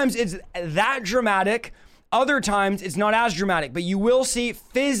sometimes it's that dramatic. Other times it's not as dramatic, but you will see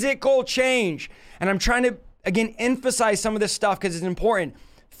physical change. And I'm trying to, again, emphasize some of this stuff because it's important.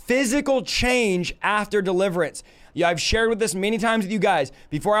 Physical change after deliverance. Yeah, I've shared with this many times with you guys.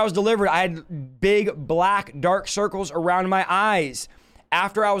 Before I was delivered, I had big black dark circles around my eyes.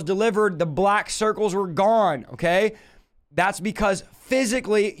 After I was delivered, the black circles were gone, okay? That's because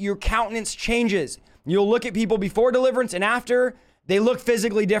physically your countenance changes. You'll look at people before deliverance and after, they look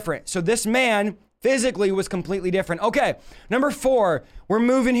physically different. So this man physically was completely different. Okay, number 4, we're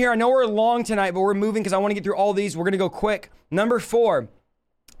moving here. I know we're long tonight, but we're moving because I want to get through all these. We're going to go quick. Number 4,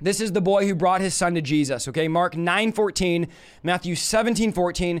 this is the boy who brought his son to Jesus, okay? Mark 9:14, Matthew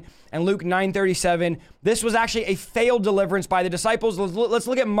 17:14, and Luke 9:37. This was actually a failed deliverance by the disciples. Let's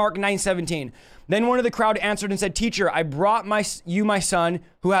look at Mark 9:17. Then one of the crowd answered and said, "Teacher, I brought you my son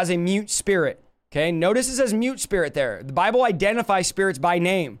who has a mute spirit." Okay, notice it says mute spirit there. The Bible identifies spirits by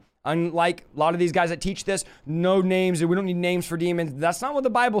name. Unlike a lot of these guys that teach this, no names, we don't need names for demons. That's not what the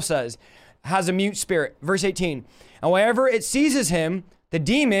Bible says. Has a mute spirit. Verse 18. And whenever it seizes him, the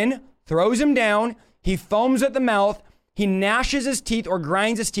demon throws him down. He foams at the mouth. He gnashes his teeth or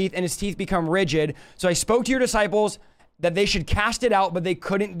grinds his teeth, and his teeth become rigid. So I spoke to your disciples that they should cast it out, but they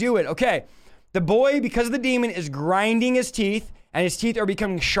couldn't do it. Okay. The boy, because of the demon, is grinding his teeth, and his teeth are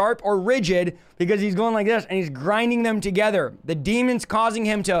becoming sharp or rigid because he's going like this and he's grinding them together. The demon's causing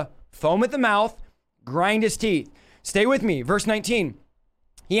him to foam at the mouth, grind his teeth. Stay with me. Verse 19.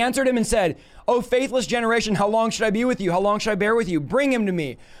 He answered him and said, "O faithless generation, how long should I be with you? How long should I bear with you? Bring him to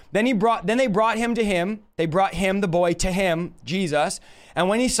me." Then they brought him to him. They brought him, the boy, to him, Jesus. And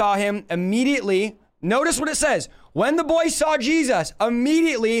when he saw him, immediately, notice what it says. When the boy saw Jesus,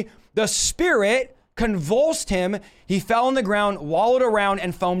 immediately the spirit convulsed him. He fell on the ground, wallowed around,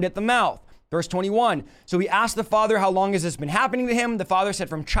 and foamed at the mouth. Verse 21. So he asked the father, "How long has this been happening to him?" The father said,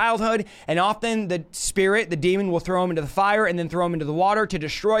 "From childhood." And often the spirit, the demon, will throw him into the fire and then throw him into the water to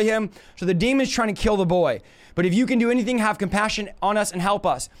destroy him. So the demon's trying to kill the boy. But if you can do anything, have compassion on us and help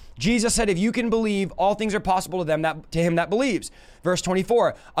us. Jesus said, if you can believe, all things are possible to him that believes. Verse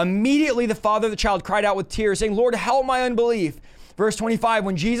 24. Immediately the father of the child cried out with tears, saying, "Lord, help my unbelief." Verse 25.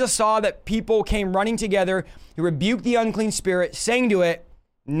 When Jesus saw that people came running together, he rebuked the unclean spirit, saying to it,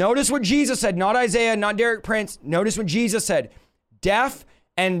 notice what Jesus said, not Isaiah, not Derek Prince. Notice what Jesus said. "Deaf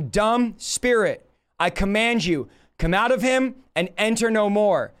and dumb spirit, I command you, come out of him and enter no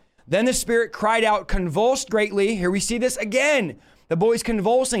more." Then the spirit cried out, convulsed greatly. Here we see this again. The boy's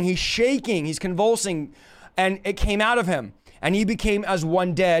convulsing. He's shaking. He's convulsing. And it came out of him. And he became as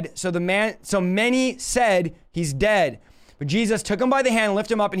one dead. So many said, "He's dead." But Jesus took him by the hand and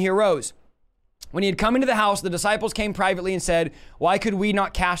lifted him up, and he arose. When he had come into the house, the disciples came privately and said, "Why could we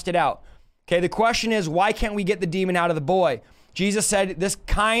not cast it out?" Okay, the question is, why can't we get the demon out of the boy? Jesus said this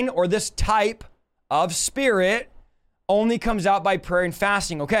kind or this type of spirit only comes out by prayer and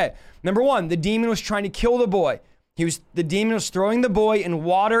fasting. Okay, number 1, the demon was trying to kill the boy. The demon was throwing the boy in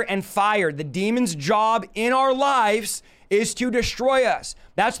water and fire. The demon's job in our lives is to destroy us.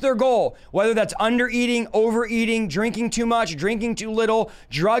 That's their goal. Whether that's undereating, overeating, drinking too much, drinking too little,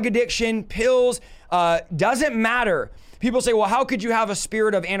 drug addiction, pills, doesn't matter. People say, well, how could you have a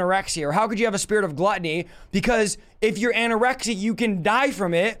spirit of anorexia? Or how could you have a spirit of gluttony? Because if you're anorexic, you can die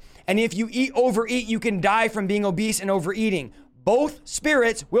from it. And if you overeat, you can die from being obese and overeating. Both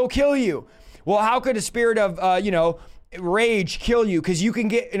spirits will kill you. Well, how could a spirit of, rage kill you? Because you can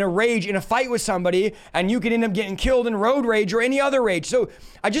get in a rage in a fight with somebody and you can end up getting killed in road rage or any other rage. So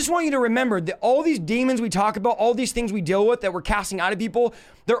I just want you to remember that all these demons we talk about, all these things we deal with that we're casting out of people,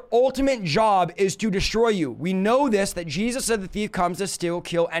 their ultimate job is to destroy you. We know this, that Jesus said the thief comes to steal,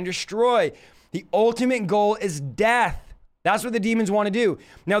 kill, and destroy. The ultimate goal is death. That's what the demons want to do.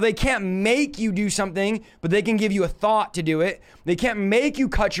 Now, they can't make you do something, but they can give you a thought to do it. They can't make you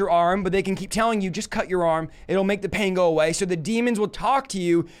cut your arm, but they can keep telling you, just cut your arm. It'll make the pain go away. So the demons will talk to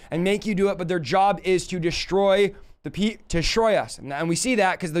you and make you do it, but their job is to destroy us. And we see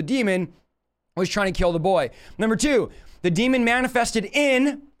that because the demon was trying to kill the boy. Number 2, the demon manifested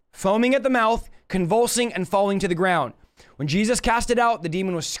in foaming at the mouth, convulsing, and falling to the ground. When Jesus cast it out, the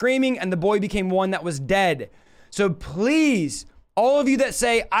demon was screaming, and the boy became one that was dead. So please, all of you that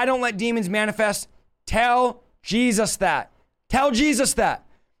say, I don't let demons manifest, tell Jesus that. Tell Jesus that.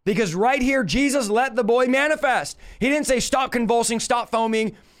 Because right here, Jesus let the boy manifest. He didn't say, stop convulsing, stop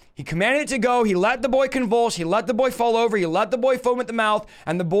foaming. He commanded it to go. He let the boy convulse. He let the boy fall over. He let the boy foam at the mouth.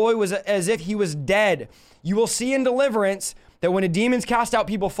 And the boy was as if he was dead. You will see in deliverance that when a demon's cast out,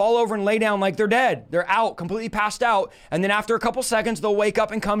 people fall over and lay down like they're dead. They're out, completely passed out. And then after a couple seconds, they'll wake up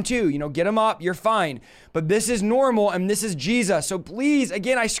and come to. Get them up. You're fine. But this is normal, and this is Jesus. So please,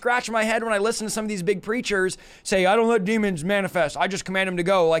 again, I scratch my head when I listen to some of these big preachers say, I don't let demons manifest. I just command them to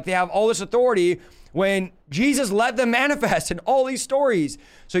go. Like they have all this authority when Jesus let them manifest in all these stories.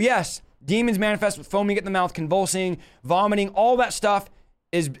 So yes, demons manifest with foaming at the mouth, convulsing, vomiting, all that stuff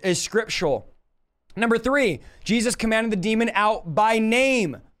is scriptural. Number 3, Jesus commanded the demon out by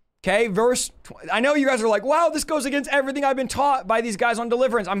name. Okay, I know you guys are like, wow, this goes against everything I've been taught by these guys on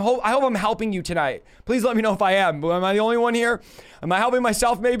deliverance. I hope I'm helping you tonight. Please let me know if I am. Am I the only one here? Am I helping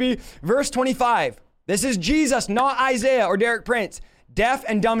myself maybe? Verse 25. This is Jesus, not Isaiah or Derek Prince. Deaf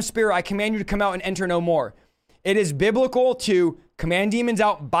and dumb spirit, I command you to come out and enter no more. It is biblical to command demons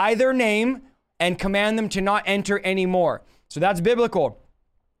out by their name and command them to not enter anymore. So that's biblical.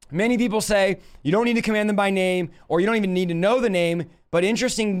 Many people say you don't need to command them by name, or you don't even need to know the name. But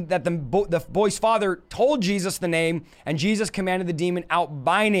interesting that the boy's father told Jesus the name, and Jesus commanded the demon out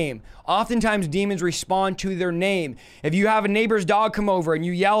by name. Oftentimes demons respond to their name. If you have a neighbor's dog come over and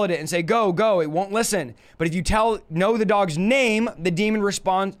you yell at it and say, go, go, it won't listen. But if you know the dog's name, the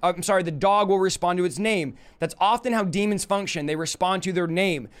dog will respond to its name. That's often how demons function. They respond to their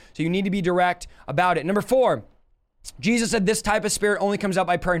name. So you need to be direct about it. Number 4, Jesus said this type of spirit only comes out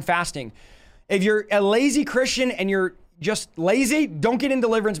by prayer and fasting. If you're a lazy Christian and you're just lazy, don't get in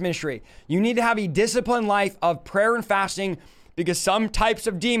deliverance ministry. You need to have a disciplined life of prayer and fasting, because some types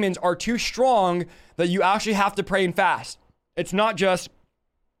of demons are too strong that you actually have to pray and fast. It's not just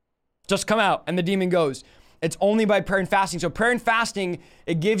come out and the demon goes. It's only by prayer and fasting. So prayer and fasting,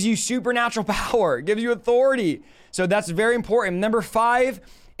 it gives you supernatural power. It gives you authority. So that's very important. Number 5,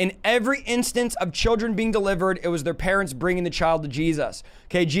 in every instance of children being delivered, it was their parents bringing the child to Jesus.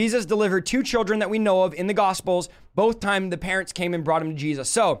 Okay, Jesus delivered 2 children that we know of in the Gospels. Both times the parents came and brought him to Jesus.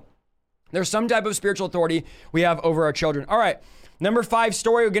 So there's some type of spiritual authority we have over our children. All right, number 5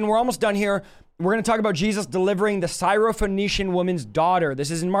 story. Again, we're almost done here. We're going to talk about Jesus delivering the Syrophoenician woman's daughter.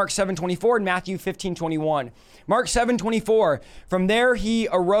 This is in Mark 7:24 and Matthew 15:21. Mark 7:24, from there he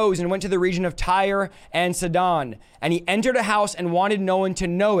arose and went to the region of Tyre and Sidon. And he entered a house and wanted no one to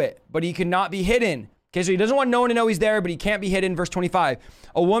know it, but he could not be hidden. Okay, so he doesn't want no one to know he's there, but he can't be hidden. Verse 25,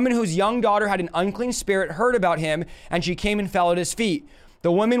 a woman whose young daughter had an unclean spirit heard about him, and she came and fell at his feet.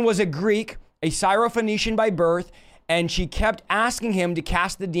 The woman was a Greek, a Syrophoenician by birth, and she kept asking him to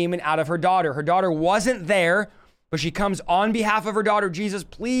cast the demon out of her daughter. Her daughter wasn't there, but she comes on behalf of her daughter. Jesus,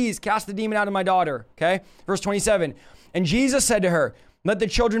 please cast the demon out of my daughter. Okay. Verse 27. And Jesus said to her, let the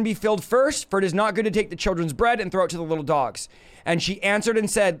children be filled first, for it is not good to take the children's bread and throw it to the little dogs. And she answered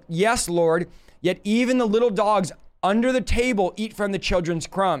and said, yes, Lord, yet even the little dogs under the table eat from the children's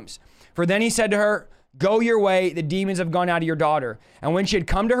crumbs. For then he said to her, go your way, the demons have gone out of your daughter. And when she had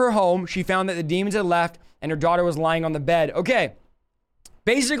come to her home, she found that the demons had left and her daughter was lying on the bed. Okay,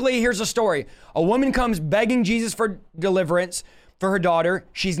 basically, here's the story. A woman comes begging Jesus for deliverance for her daughter.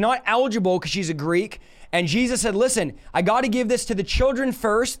 She's not eligible because she's a Greek. And Jesus said, listen, I got to give this to the children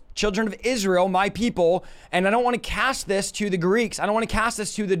first, children of Israel, my people. And I don't want to cast this to the Greeks. I don't want to cast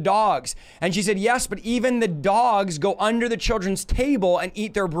this to the dogs. And she said, yes, but even the dogs go under the children's table and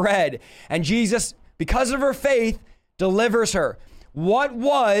eat their bread. And Jesus, because of her faith, delivers her. What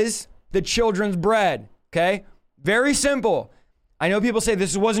was the children's bread? Okay, very simple. I know people say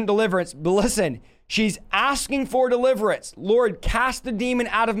this wasn't deliverance, but listen, she's asking for deliverance. Lord, cast the demon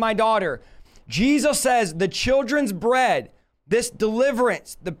out of my daughter. Jesus says the children's bread, this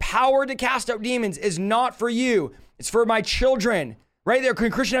deliverance, the power to cast out demons is not for you. It's for my children. Right there, can a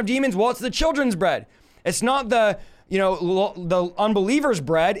Christian have demons? Well, it's the children's bread. It's not the unbeliever's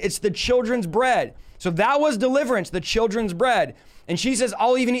bread. It's the children's bread. So that was deliverance, the children's bread. And she says,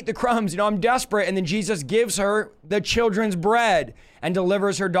 I'll even eat the crumbs. I'm desperate. And then Jesus gives her the children's bread and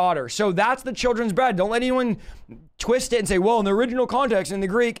delivers her daughter. So that's the children's bread. Don't let anyone twist it and say, well, in the original context, in the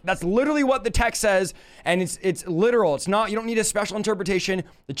Greek, that's literally what the text says. And it's literal. It's not, you don't need a special interpretation.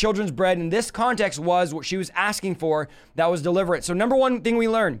 The children's bread in this context was what she was asking for. That was deliverance. So number 1 thing we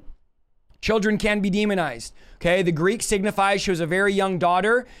learn, children can be demonized. Okay. The Greek signifies she was a very young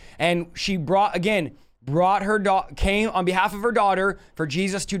daughter, and she came on behalf of her daughter for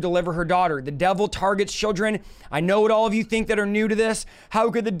Jesus to deliver her daughter. The devil targets children. I know what all of you think that are new to this.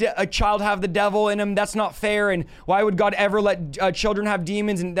 How could a child have the devil in him? That's not fair. And why would God ever let children have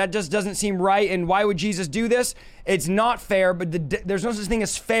demons? And that just doesn't seem right. And why would Jesus do this? it's not fair, but there's no such thing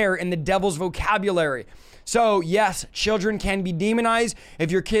as fair in the devil's vocabulary. So yes, children can be demonized.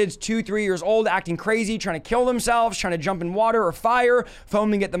 If your kid's 2-3 years old, acting crazy, trying to kill themselves, trying to jump in water or fire,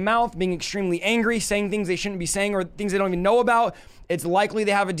 foaming at the mouth, being extremely angry, saying things they shouldn't be saying or things they don't even know about, it's likely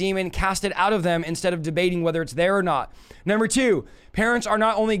they have a demon. Cast it out of them instead of debating whether it's there or not. Number 2, parents are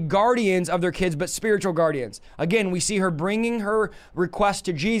not only guardians of their kids, but spiritual guardians. Again, we see her bringing her request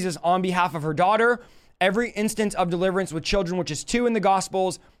to Jesus on behalf of her daughter. Every instance of deliverance with children, which is 2 in the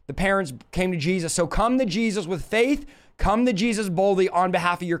Gospels, the parents came to Jesus. So come to Jesus with faith. Come to Jesus boldly on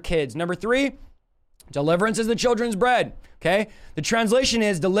behalf of your kids. Number 3, deliverance is the children's bread. Okay? The translation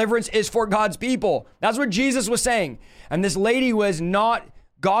is deliverance is for God's people. That's what Jesus was saying. And this lady was not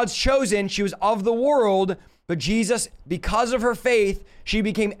God's chosen. She was of the world. But Jesus, because of her faith, she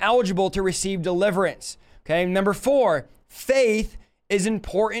became eligible to receive deliverance. Okay? Number 4, faith is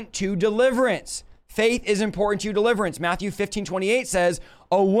important to deliverance. Faith is important to deliverance. Matthew 15:28 says,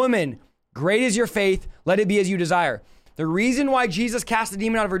 "O woman, great is your faith. Let it be as you desire." The reason why Jesus cast the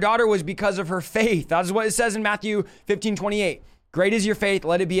demon out of her daughter was because of her faith. That's what it says in Matthew 15:28. Great is your faith.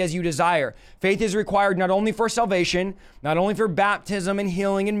 Let it be as you desire. Faith is required not only for salvation, not only for baptism and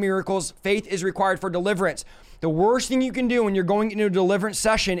healing and miracles. Faith is required for deliverance. The worst thing you can do when you're going into a deliverance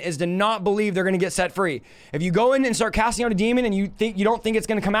session is to not believe they're going to get set free. If you go in and start casting out a demon and you don't think it's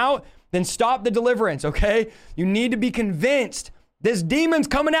going to come out, then stop the deliverance, okay? You need to be convinced this demon's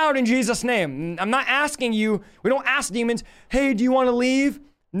coming out in Jesus' name. I'm not asking you, we don't ask demons, hey, do you want to leave?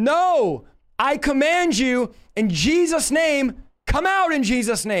 No, I command you in Jesus' name, come out in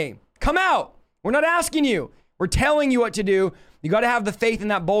Jesus' name. Come out. We're not asking you. We're telling you what to do. You got to have the faith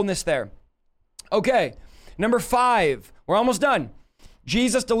and that boldness there. Okay, number 5, we're almost done.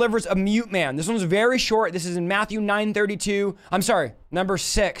 Jesus delivers a mute man. This one's very short. This is in Matthew 9:32. I'm sorry, number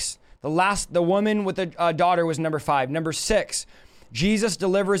 6. The woman with the daughter was number 5. Number 6, Jesus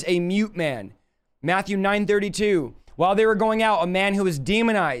delivers a mute man. Matthew 9:32. While they were going out, a man who was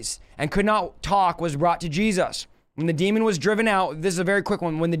demonized and could not talk was brought to Jesus. When the demon was driven out, this is a very quick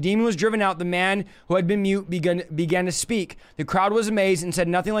one. When the demon was driven out, the man who had been mute began to speak. The crowd was amazed and said,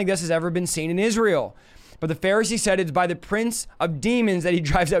 nothing like this has ever been seen in Israel. But the Pharisee said, it's by the prince of demons that he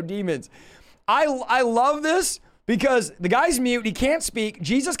drives out demons. I love this. Because the guy's mute, he can't speak.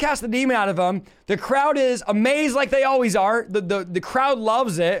 Jesus cast the demon out of him. The crowd is amazed like they always are. The crowd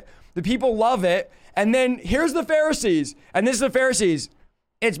loves it. The people love it. And then here's the Pharisees. And this is the Pharisees.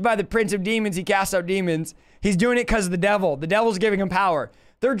 It's by the prince of demons he casts out demons. He's doing it because of the devil. The devil's giving him power.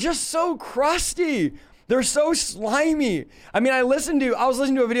 They're just so crusty. They're so slimy. I mean, I was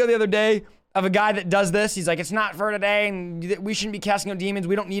listening to a video the other day of a guy that does this. He's like, it's not for today. And we shouldn't be casting out demons.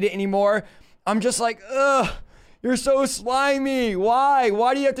 We don't need it anymore. I'm just like, ugh. You're so slimy. Why?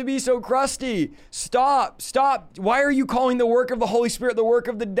 Why do you have to be so crusty? Stop. Why are you calling the work of the Holy Spirit the work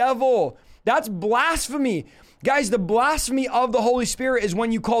of the devil? That's blasphemy. Guys, the blasphemy of the Holy Spirit is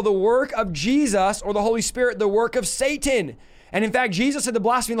when you call the work of Jesus or the Holy Spirit the work of Satan. And in fact, Jesus said the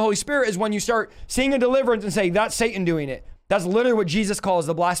blasphemy of the Holy Spirit is when you start seeing a deliverance and say, that's Satan doing it. That's literally what Jesus calls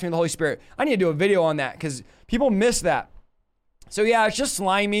the blasphemy of the Holy Spirit. I need to do a video on that because people miss that. So yeah, it's just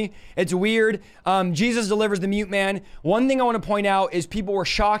slimy. It's weird. Jesus delivers the mute man. One thing I want to point out is people were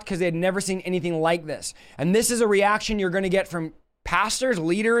shocked because they had never seen anything like this. And this is a reaction you're going to get from pastors,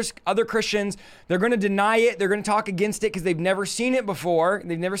 leaders, other Christians. They're going to deny it. They're going to talk against it because they've never seen it before.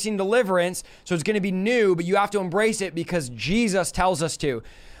 They've never seen deliverance. So it's going to be new, but you have to embrace it because Jesus tells us to.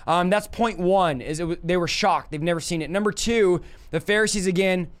 That's point 1, they were shocked. They've never seen it. Number 2, the Pharisees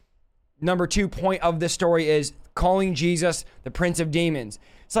again, number 2 point of this story is calling Jesus the prince of demons.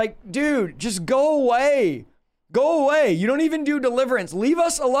 It's like, dude, just go away. Go away. You don't even do deliverance. Leave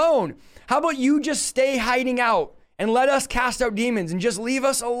us alone. How about you just stay hiding out and let us cast out demons and just leave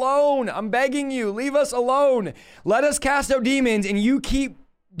us alone? I'm begging you, leave us alone. Let us cast out demons and you keep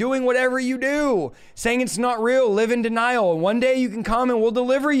doing whatever you do, saying it's not real, live in denial. And one day you can come and we'll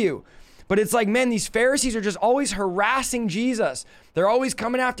deliver you. But it's like, man, these Pharisees are just always harassing Jesus. They're always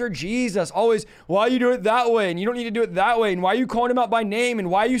coming after Jesus. Always, why you do it that way? And you don't need to do it that way. And why are you calling him out by name? And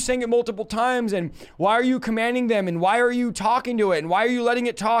why are you saying it multiple times? And why are you commanding them? And why are you talking to it? And why are you letting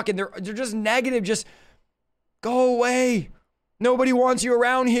it talk? And they're just negative. Just go away. Nobody wants you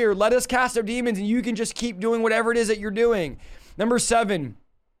around here. Let us cast out demons and you can just keep doing whatever it is that you're doing. Number 7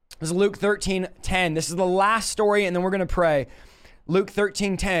 is Luke 13:10. This is the last story and then we're going to pray. Luke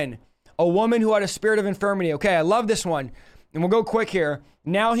 13:10. A woman who had a spirit of infirmity. Okay, I love this one. And we'll go quick here.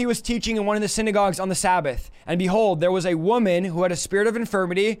 Now he was teaching in one of the synagogues on the Sabbath. And behold, there was a woman who had a spirit of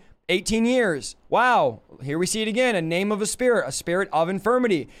infirmity, 18 years. Wow. Here we see it again. A name of a spirit of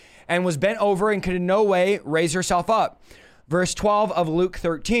infirmity. and was bent over and could in no way raise herself up. Verse 12 of Luke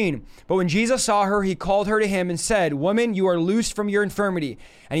 13. But when Jesus saw her, he called her to him and said, Woman, you are loosed from your infirmity.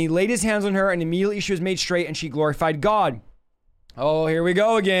 And he laid his hands on her, and immediately she was made straight, and she glorified God. Oh, here we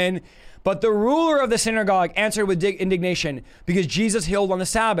go again. But the ruler of the synagogue answered with indignation, because Jesus healed on the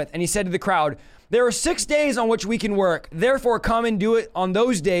Sabbath. And he said to the crowd, There are 6 days on which we can work. Therefore come and do it on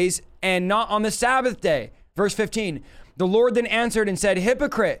those days, and not on the Sabbath day. Verse 15. The Lord then answered and said,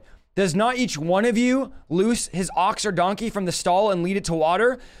 Hypocrite, does not each one of you loose his ox or donkey from the stall and lead it to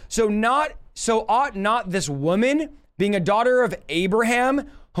water? So ought not this woman, being a daughter of Abraham,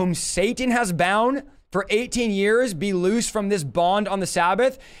 whom Satan has bound for 18 years, be loose from this bond on the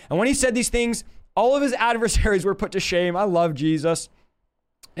Sabbath? And when he said these things, all of his adversaries were put to shame. I love Jesus.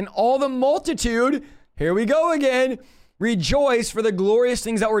 And all the multitude, here we go again, rejoiced for the glorious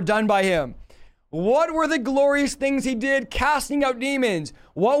things that were done by him. What were the glorious things he did? Casting out demons.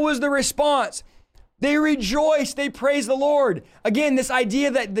 What was the response? They rejoiced. They praised the Lord. Again, this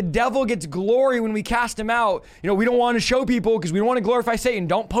idea that the devil gets glory when we cast him out. We don't want to show people because we don't want to glorify Satan.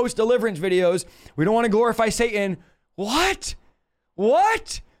 Don't post deliverance videos. We don't want to glorify Satan. What?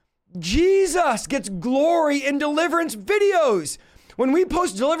 Jesus gets glory in deliverance videos. When we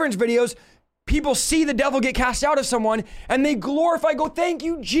post deliverance videos, people see the devil get cast out of someone and they glorify, go, thank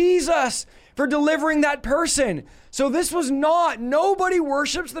you, Jesus, for delivering that person. So this was nobody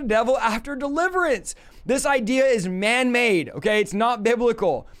worships the devil after deliverance. This idea is man-made, okay? It's not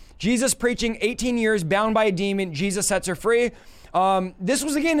biblical. Jesus preaching 18 years, bound by a demon. Jesus sets her free. This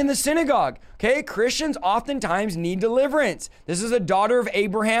was again in the synagogue, okay? Christians oftentimes need deliverance. This is a daughter of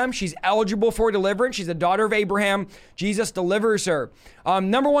Abraham. She's eligible for deliverance. She's a daughter of Abraham. Jesus delivers her.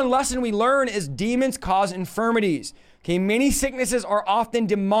 Number one lesson we learn is demons cause infirmities. Okay, many sicknesses are often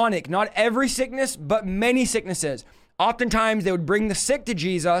demonic. Not every sickness, but many sicknesses. Oftentimes they would bring the sick to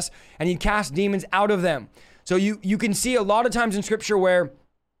Jesus and he'd cast demons out of them. So you can see a lot of times in scripture where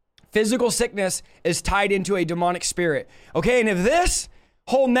physical sickness is tied into a demonic spirit. Okay, and if this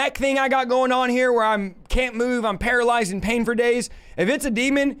whole neck thing I got going on here where I can't move, I'm paralyzed in pain for days, if it's a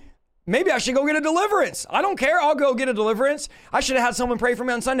demon, maybe I should go get a deliverance. I don't care. I'll go get a deliverance. I should have had someone pray for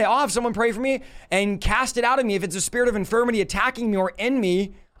me on Sunday. I'll have someone pray for me and cast it out of me. If it's a spirit of infirmity attacking me or in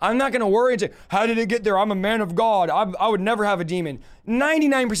me, I'm not going to worry and say, how did it get there? I'm a man of God. I would never have a demon.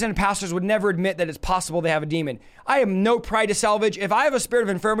 99% of pastors would never admit that it's possible they have a demon. I have no pride to salvage. If I have a spirit of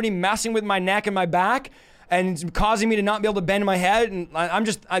infirmity messing with my neck and my back and it's causing me to not be able to bend my head, and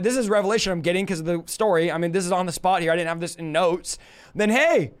this is revelation I'm getting because of the story. I mean, this is on the spot here. I didn't have this in notes. Then,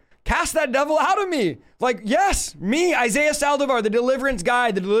 hey, cast that devil out of me. Like, yes, me, Isaiah Saldivar, the deliverance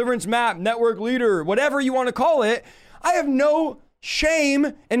guy, the deliverance map, network leader, whatever you want to call it. I have no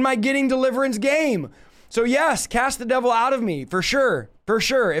shame in my getting deliverance game. So yes, cast the devil out of me for sure.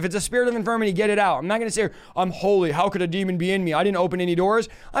 If it's a spirit of infirmity, get it out. I'm not going to say I'm holy. How could a demon be in me? I didn't open any doors.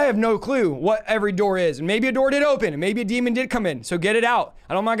 I have no clue what every door is. And maybe a door did open and maybe a demon did come in. So get it out.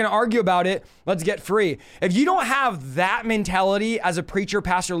 I'm not going to argue about it. Let's get free. If you don't have that mentality as a preacher,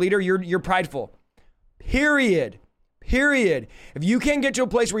 pastor, leader, you're prideful. Period. If you can't get to a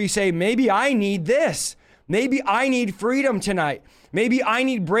place where you say, maybe I need this. Maybe I need freedom tonight. Maybe I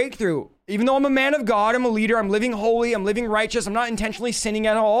need breakthrough. Even though I'm a man of God, I'm a leader, I'm living holy, I'm living righteous, I'm not intentionally sinning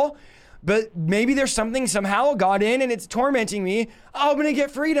at all, but maybe there's something somehow got in and it's tormenting me. I'm going to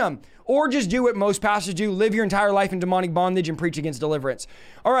get freedom. Or just do what most pastors do, live your entire life in demonic bondage and preach against deliverance.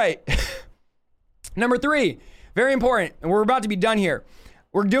 All right. Number 3, very important, and we're about to be done here.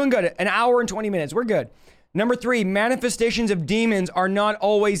 We're doing good. An hour and 20 minutes. We're good. Number 3, manifestations of demons are not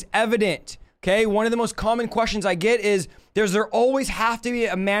always evident. Okay, one of the most common questions I get is, does there always have to be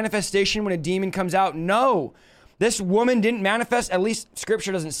a manifestation when a demon comes out? No. This woman didn't manifest, at least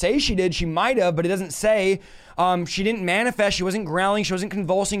scripture doesn't say she did. She might have, but it doesn't say. She didn't manifest. She wasn't growling. She wasn't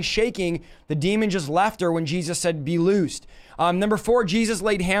convulsing, shaking. The demon just left her when Jesus said, be loosed. Number 4, Jesus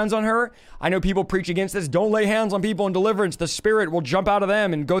laid hands on her. I know people preach against this. Don't lay hands on people in deliverance. The spirit will jump out of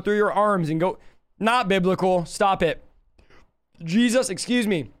them and go through your arms and go. Not biblical. Stop it. Jesus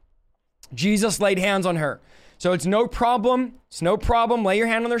laid hands on her. So it's no problem. Lay your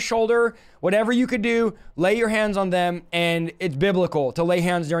hand on their shoulder. Whatever you could do, lay your hands on them. And it's biblical to lay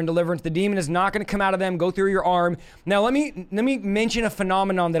hands during deliverance. The demon is not going to come out of them, go through your arm. Now, let me mention a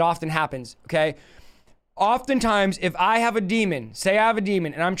phenomenon that often happens, okay? Oftentimes, if I have a demon, say I have a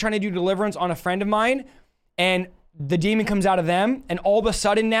demon, and I'm trying to do deliverance on a friend of mine, and the demon comes out of them, and all of a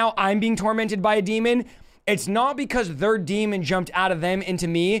sudden now I'm being tormented by a demon, it's not because their demon jumped out of them into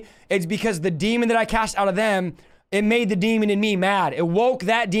me. It's because the demon that I cast out of them it made the demon in me mad. It woke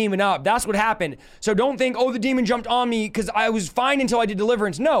that demon up. That's what happened. So don't think, oh, the demon jumped on me because I was fine until I did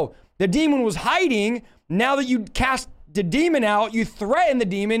deliverance. No, the demon was hiding. Now that you cast the demon out, you threaten the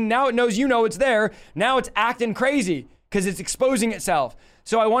demon. Now it knows you know it's there. Now it's acting crazy because it's exposing itself.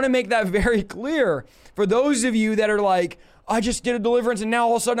 So I want to make that very clear for those of you that are like, I just did a deliverance and now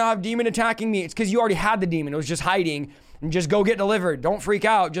all of a sudden I have a demon attacking me. It's because you already had the demon. It was just hiding. And just go get delivered. Don't freak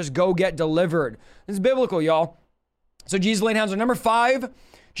out. Just go get delivered. This is biblical, y'all. So Jesus laid hands on. Number 5,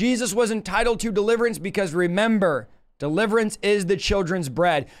 Jesus was entitled to deliverance because remember, deliverance is the children's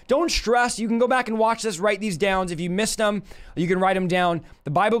bread. Don't stress. You can go back and watch this, write these down. If you missed them, you can write them down.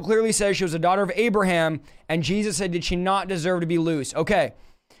 The Bible clearly says she was a daughter of Abraham, and Jesus said, did she not deserve to be loose? Okay,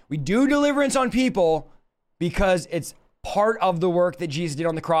 we do deliverance on people because it's part of the work that Jesus did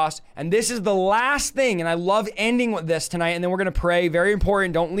on the cross. And this is the last thing, and I love ending with this tonight, and then we're going to pray. Very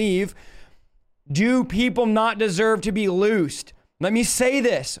important, don't leave. Do people not deserve to be loosed? Let me say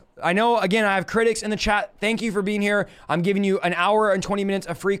this. I know, again, I have critics in the chat. Thank you for being here. I'm giving you an hour and 20 minutes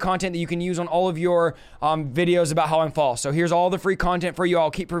of free content that you can use on all of your videos about how I'm false. So here's all the free content for you.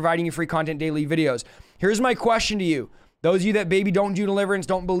 I'll keep providing you free content, daily videos. Here's my question to you. Those of you that maybe don't do deliverance,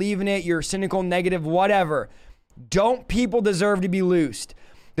 don't believe in it, you're cynical, negative, whatever. Don't people deserve to be loosed?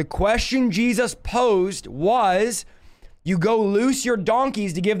 The question Jesus posed was, you go loose your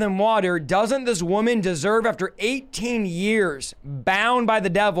donkeys to give them water. Doesn't this woman deserve, after 18 years bound by the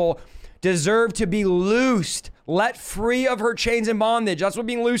devil, deserve to be loosed, let free of her chains and bondage? That's what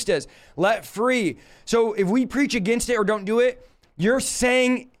being loosed is, let free. So if we preach against it or don't do it, you're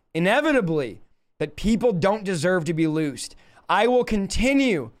saying inevitably that people don't deserve to be loosed. I will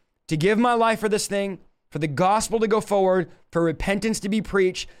continue to give my life for this thing, for the gospel to go forward, for repentance to be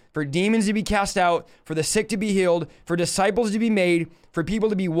preached, for demons to be cast out, for the sick to be healed, for disciples to be made, for people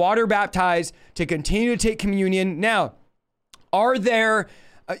to be water baptized, to continue to take communion. Now, are there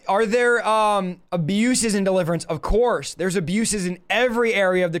abuses in deliverance? Of course, there's abuses in every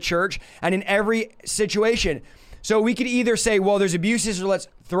area of the church and in every situation. So we could either say, well, there's abuses, so let's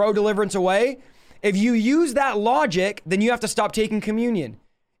throw deliverance away. If you use that logic, then you have to stop taking communion.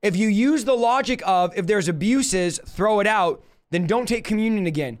 If you use the logic of, if there's abuses, throw it out, then don't take communion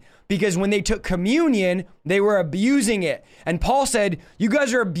again. Because when they took communion, they were abusing it. And Paul said, you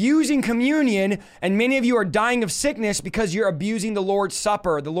guys are abusing communion, and many of you are dying of sickness because you're abusing the Lord's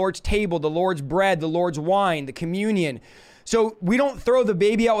Supper, the Lord's table, the Lord's bread, the Lord's wine, the communion. So we don't throw the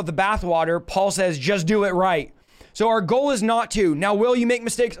baby out with the bathwater. Paul says, just do it right. So our goal is not to. Now, will you make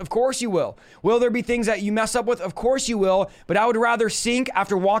mistakes? Of course you will. Will there be things that you mess up with? Of course you will. But I would rather sink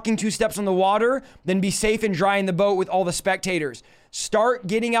after walking 2 steps on the water than be safe and dry in the boat with all the spectators. Start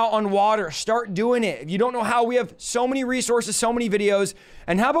getting out on water. Start doing it. If you don't know how, we have so many resources, so many videos.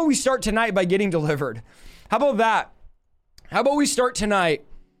 And how about we start tonight by getting delivered? How about that? How about we start tonight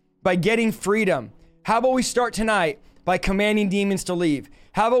by getting freedom? How about we start tonight by commanding demons to leave?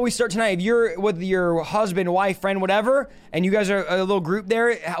 How about we start tonight? If you're with your husband, wife, friend, whatever, and you guys are a little group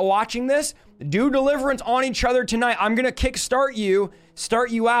there watching this, do deliverance on each other tonight. I'm going to kickstart you,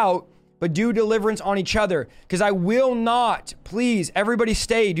 start you out, but do deliverance on each other. Because I will not, please, everybody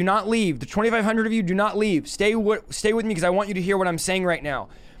stay, do not leave. The 2,500 of you, do not leave. Stay with me because I want you to hear what I'm saying right now.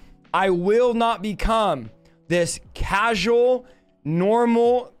 I will not become this casual,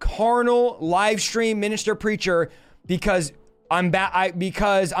 normal, carnal, live stream minister preacher because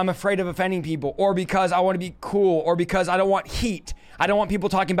because I'm afraid of offending people, or because I want to be cool, or because I don't want heat. I don't want people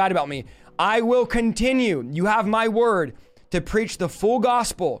talking bad about me. I will continue. You have my word to preach the full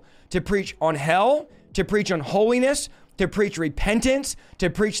gospel, to preach on hell, to preach on holiness, to preach repentance, to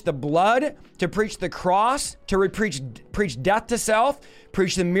preach the blood, to preach the cross, to preach death to self,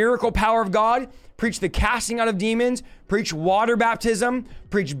 preach the miracle power of God, preach the casting out of demons, preach water baptism,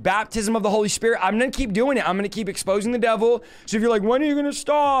 preach baptism of the Holy Spirit. I'm going to keep doing it. I'm going to keep exposing the devil. So if you're like, when are you going to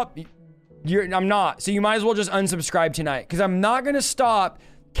stop? I'm not. So you might as well just unsubscribe tonight, because I'm not going to stop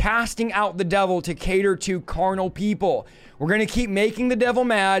casting out the devil to cater to carnal people. We're going to keep making the devil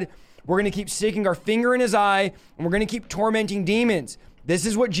mad. We're going to keep sticking our finger in his eye, and we're going to keep tormenting demons. This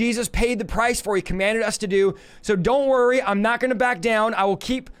is what Jesus paid the price for. He commanded us to do. So don't worry. I'm not going to back down. I will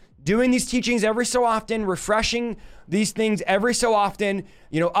keep doing these teachings every so often, refreshing these things every so often,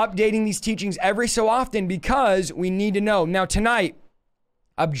 updating these teachings every so often, because we need to know. Now tonight,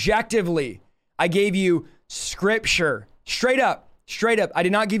 objectively, I gave you scripture, straight up. I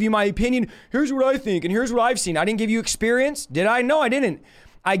did not give you my opinion. Here's what I think, and here's what I've seen. I didn't give you experience. Did I? No, I didn't.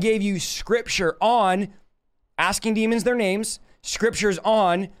 I gave you scripture on asking demons their names, scriptures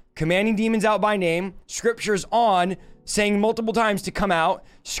on commanding demons out by name, scriptures on saying multiple times to come out.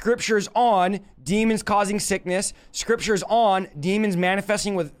 Scriptures on demons causing sickness. Scriptures on demons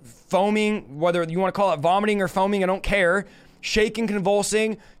manifesting with foaming, whether you want to call it vomiting or foaming, I don't care. Shaking,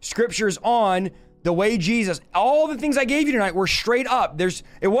 convulsing. Scriptures on the way Jesus, all the things I gave you tonight were straight up.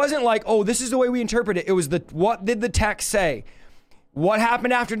 It wasn't like, oh, this is the way we interpret it. It was what did the text say? What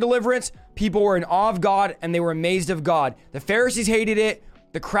happened after deliverance? People were in awe of God and they were amazed of God. The Pharisees hated it.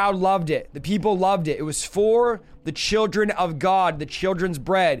 The crowd loved it. The people loved it. It was for the children of God, the children's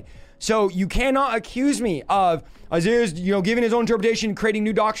bread. So you cannot accuse me of Isaiah's, giving his own interpretation, creating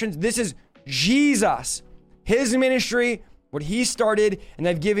new doctrines. This is Jesus, his ministry, what he started, and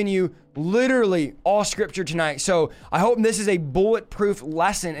I've given you literally all scripture tonight. So I hope this is a bulletproof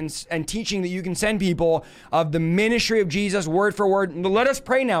lesson and teaching that you can send people of the ministry of Jesus word for word. Let us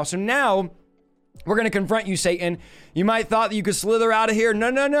pray now. So now we're going to confront you, Satan. You might thought that you could slither out of here. No,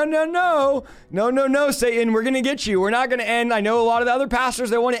 Satan. We're going to get you. We're not going to end. I know a lot of the other pastors,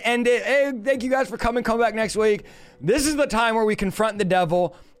 they want to end it. Hey, thank you guys for coming. Come back next week. This is the time where we confront the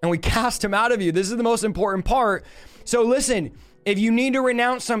devil and we cast him out of you. This is the most important part. So listen, if you need to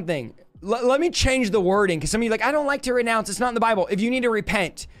renounce something, let me change the wording, because some of you are like, I don't like to renounce. It's not in the Bible. If you need to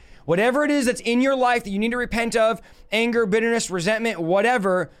repent, whatever it is that's in your life that you need to repent of, anger, bitterness, resentment,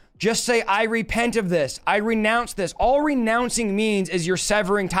 whatever, just say, I repent of this. I renounce this. All renouncing means is you're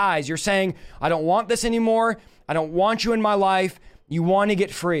severing ties. You're saying, I don't want this anymore. I don't want you in my life. You want to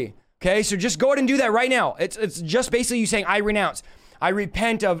get free. Okay, so just go ahead and do that right now. It's just basically you saying, I renounce. I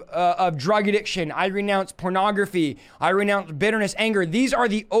repent of drug addiction. I renounce pornography. I renounce bitterness, anger. These are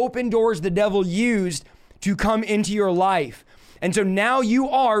the open doors the devil used to come into your life. And so now you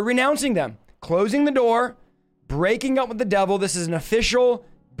are renouncing them, closing the door, breaking up with the devil. This is an official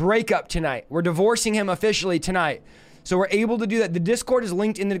breakup tonight. We're divorcing him officially tonight. So we're able to do that. The Discord is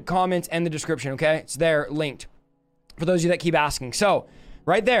linked in the comments and the description, okay? It's there, linked, for those of you that keep asking. So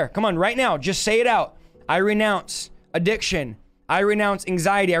right there, come on, right now, just say it out. I renounce addiction. I renounce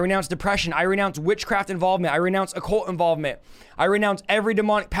anxiety. I renounce depression. I renounce witchcraft involvement. I renounce occult involvement. I renounce every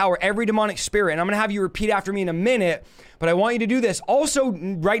demonic power, every demonic spirit. And I'm going to have you repeat after me in a minute, but I want you to do this. Also,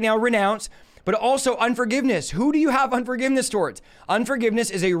 right now, renounce, but also unforgiveness. Who do you have unforgiveness towards? Unforgiveness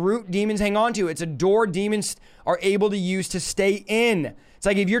is a root demons hang on to. It's a door demons are able to use to stay in. It's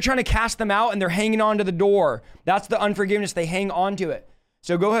like if you're trying to cast them out and they're hanging on to the door, that's the unforgiveness. They hang on to it.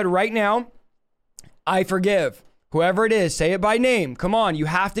 So go ahead right now. I forgive. Whoever it is, say it by name. Come on, you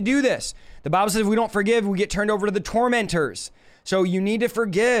have to do this. The Bible says if we don't forgive, we get turned over to the tormentors. So you need to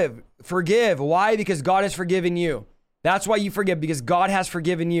forgive. Forgive. Why? Because God has forgiven you. That's why you forgive, because God has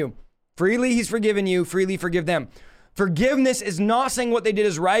forgiven you. Freely he's forgiven you, freely forgive them. Forgiveness is not saying what they did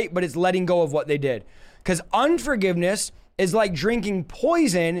is right, but it's letting go of what they did. Because unforgiveness is like drinking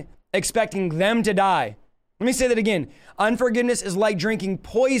poison, expecting them to die. Let me say that again. Unforgiveness is like drinking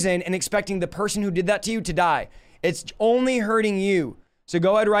poison and expecting the person who did that to you to die. It's only hurting you. So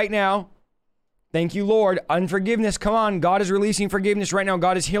go ahead right now. Thank you, Lord. Unforgiveness, come on. God is releasing forgiveness right now.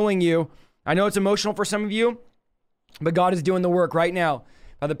 God is healing you. I know it's emotional for some of you, but God is doing the work right now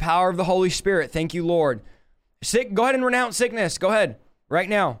by the power of the Holy Spirit. Thank you, Lord. Go ahead and renounce sickness. Go ahead right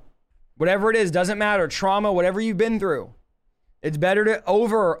now. Whatever it is, doesn't matter. Trauma, whatever you've been through. It's better to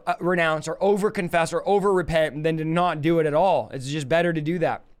over renounce or over confess or over repent than to not do it at all. It's just better to do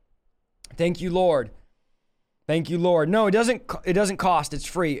that. Thank you, Lord. Thank you, Lord. No, it doesn't cost. It's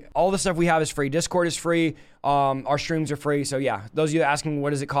free. All the stuff we have is free. Discord is free. Our streams are free. So yeah, those of you asking what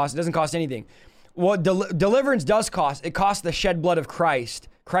does it cost? It doesn't cost anything. What deliverance does cost, it costs the shed blood of Christ.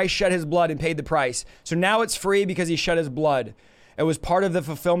 Christ shed his blood and paid the price. So now it's free because he shed his blood. It was part of the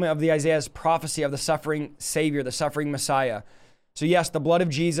fulfillment of the Isaiah's prophecy of the suffering Savior, the suffering Messiah. So yes, the blood of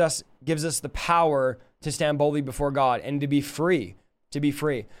Jesus gives us the power to stand boldly before God and to be free,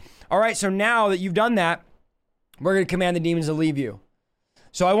 All right, so now that you've done that, we're going to command the demons to leave you.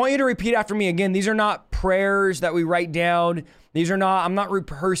 So I want you to repeat after me again. These are not prayers that we write down. I'm not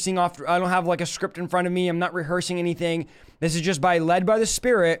rehearsing I don't have like a script in front of me. I'm not rehearsing anything. This is just led by the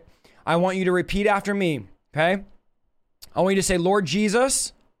Spirit. I want you to repeat after me, okay? I want you to say, Lord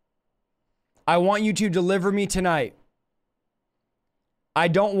Jesus, I want you to deliver me tonight. I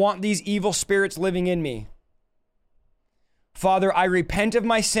don't want these evil spirits living in me. Father, I repent of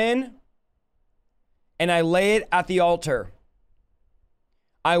my sin and I lay it at the altar.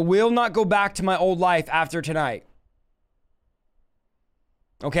 I will not go back to my old life after tonight.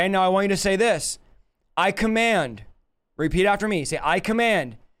 Okay, now I want you to say this. I command, repeat after me, say, I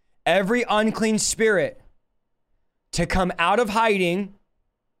command every unclean spirit to come out of hiding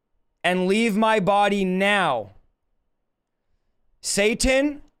and leave my body now.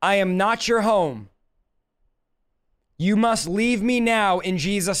 Satan, I am not your home. You must leave me now in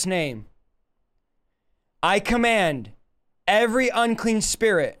Jesus' name. I command every unclean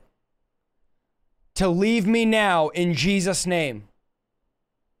spirit to leave me now in Jesus' name.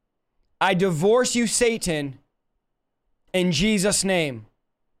 I divorce you, Satan, in Jesus' name.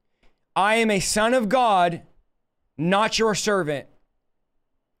 I am a son of God, not your servant.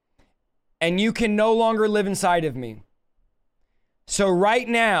 And you can no longer live inside of me. So right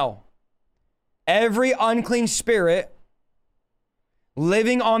now, every unclean spirit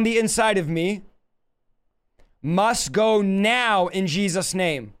living on the inside of me must go now in Jesus'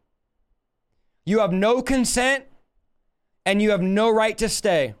 name. You have no consent and you have no right to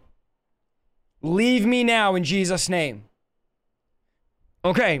stay. Leave me now in Jesus' name.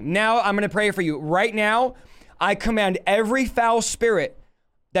 Okay, now I'm going to pray for you. Right now, I command every foul spirit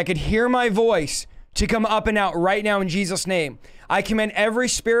that could hear my voice to come up and out right now in Jesus' name. I command every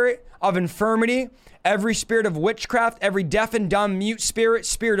spirit of infirmity, every spirit of witchcraft, every deaf and dumb mute spirit,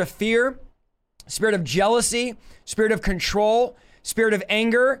 spirit of fear, spirit of jealousy, spirit of control, spirit of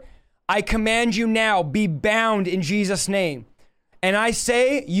anger. I command you now, be bound in Jesus' name. And I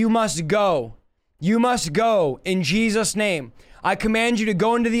say, you must go. You must go in Jesus' name. I command you to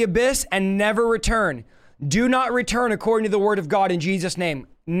go into the abyss and never return. Do not return according to the word of God in Jesus' name.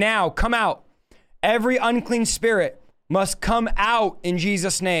 Now, come out. Every unclean spirit must come out in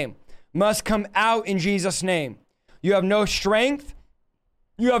Jesus' name. Must come out in Jesus' name. You have no strength,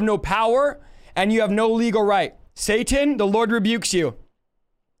 you have no power, and you have no legal right. Satan, the Lord rebukes you.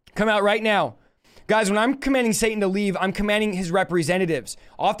 Come out right now. Guys, when I'm commanding Satan to leave, I'm commanding his representatives.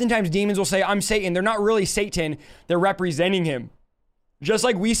 Oftentimes demons will say, I'm Satan. They're not really Satan. They're representing him. Just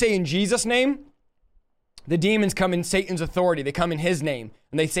like we say in Jesus' name, the demons come in Satan's authority. They come in his name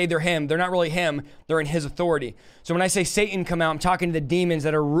and they say they're him. They're not really him. They're in his authority. So when I say Satan come out, I'm talking to the demons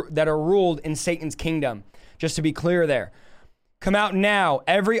that are ruled in Satan's kingdom. Just to be clear there. Come out now.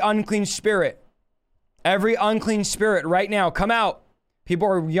 Every unclean spirit right now, come out. People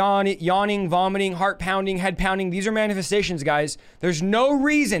are yawning, vomiting, heart pounding, head pounding. These are manifestations, guys. There's no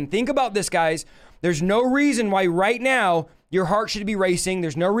reason. Think about this, guys. There's no reason why right now your heart should be racing.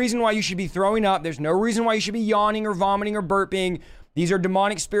 There's no reason why you should be throwing up. There's no reason why you should be yawning or vomiting or burping. These are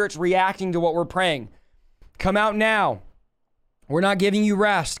demonic spirits reacting to what we're praying. Come out now. We're not giving you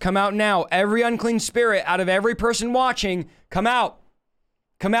rest. Come out now. Every unclean spirit out of every person watching, come out.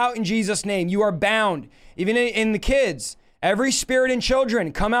 Come out in Jesus' name. You are bound. Even in the kids, every spirit in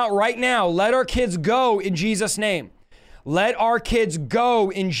children, come out right now. Let our kids go in Jesus' name. Let our kids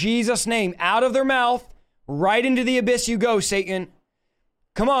go in Jesus' name. Out of their mouth, right into the abyss you go, Satan.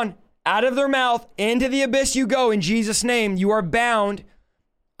 Come on. Out of their mouth, into the abyss you go in Jesus' name. You are bound.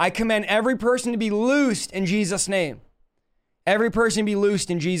 I command every person to be loosed in Jesus' name. Every person be loosed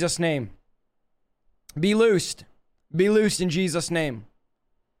in Jesus' name. Be loosed. Be loosed in Jesus' name.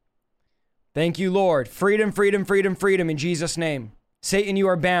 Thank you, Lord. Freedom, freedom, freedom, freedom in Jesus' name. Satan, you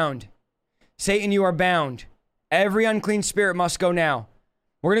are bound. Satan, you are bound. Every unclean spirit must go now.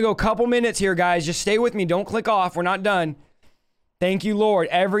 We're going to go a couple minutes here, guys. Just stay with me. Don't click off. We're not done. Thank you, Lord.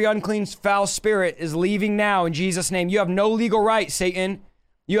 Every unclean, foul spirit is leaving now in Jesus' name. You have no legal right, Satan.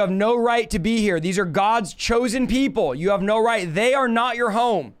 You have no right to be here. These are God's chosen people. You have no right. They are not your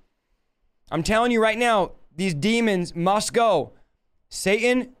home. I'm telling you right now, these demons must go.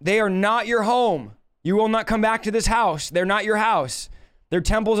 Satan, they are not your home. You will not come back to this house. They're not your house. They're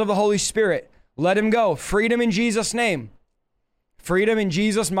temples of the Holy Spirit. Let him go. Freedom in Jesus' name. Freedom in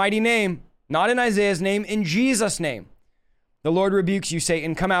Jesus' mighty name. Not in Isaiah's name, in Jesus' name. The Lord rebukes you,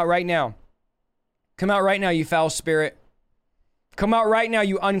 Satan. Come out right now. Come out right now, you foul spirit. Come out right now,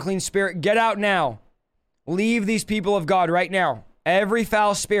 you unclean spirit. Get out now. Leave these people of God right now. Every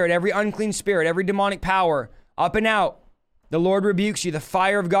foul spirit, every unclean spirit, every demonic power, up and out. The Lord rebukes you. The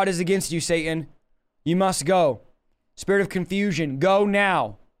fire of God is against you, Satan. You must go. Spirit of confusion, go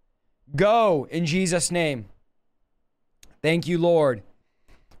now. Go in Jesus' name. Thank you, Lord.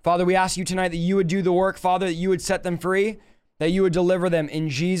 Father, we ask you tonight that you would do the work, Father, that you would set them free, that you would deliver them in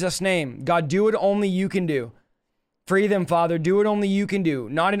Jesus' name. God, do what only you can do. Free them, Father. Do what only you can do.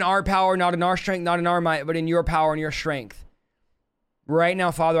 Not in our power, not in our strength, not in our might, but in your power and your strength. Right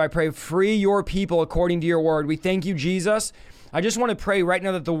now, Father, I pray, free your people according to your word. We thank you, Jesus. I just want to pray right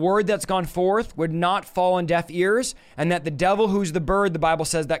now that the word that's gone forth would not fall on deaf ears, and that the devil, who's the bird, the Bible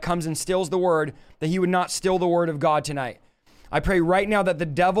says, that comes and steals the word, that he would not steal the word of God tonight. I pray right now that the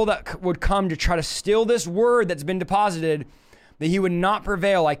devil that would come to try to steal this word that's been deposited, that he would not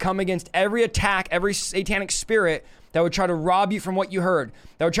prevail. I come against every attack, every satanic spirit that would try to rob you from what you heard,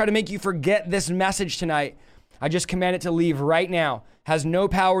 that would try to make you forget this message tonight. I just command it to leave right now. Has no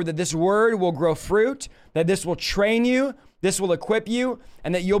power, that this word will grow fruit, that this will train you, this will equip you,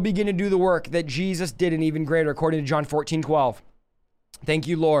 and that you'll begin to do the work that Jesus did and even greater, according to John 14:12. Thank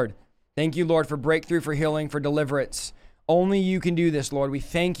you, Lord. Thank you, Lord, for breakthrough, for healing, for deliverance. Only you can do this, Lord. We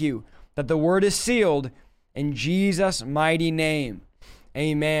thank you that the word is sealed in Jesus' mighty name.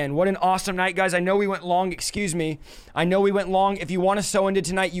 Amen. What an awesome night, guys. I know we went long. Excuse me. I know we went long. If you want to sow into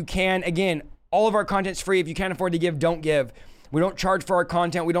tonight, you can. Again, all of our content's free. If you can't afford to give, don't give. We don't charge for our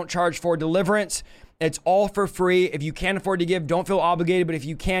content. We don't charge for deliverance. It's all for free. If you can't afford to give, don't feel obligated. But if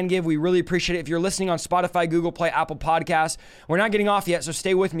you can give, we really appreciate it. If you're listening on Spotify, Google Play, Apple Podcasts, we're not getting off yet, so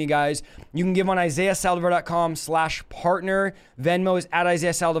stay with me, guys. You can give on isaiahsaldivar.com/partner. Venmo is at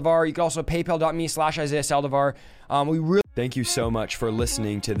Isaiah Saldivar. You can also paypal.me/Isaiah Saldivar. We really Thank you so much for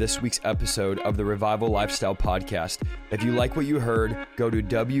listening to this week's episode of the Revival Lifestyle Podcast. If you like what you heard, go to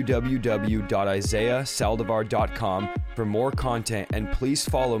www.isaiahsaldivar.com for more content, and please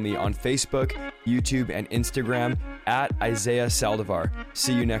follow me on Facebook, YouTube, and Instagram at Isaiah Saldivar.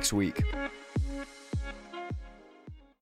 See you next week.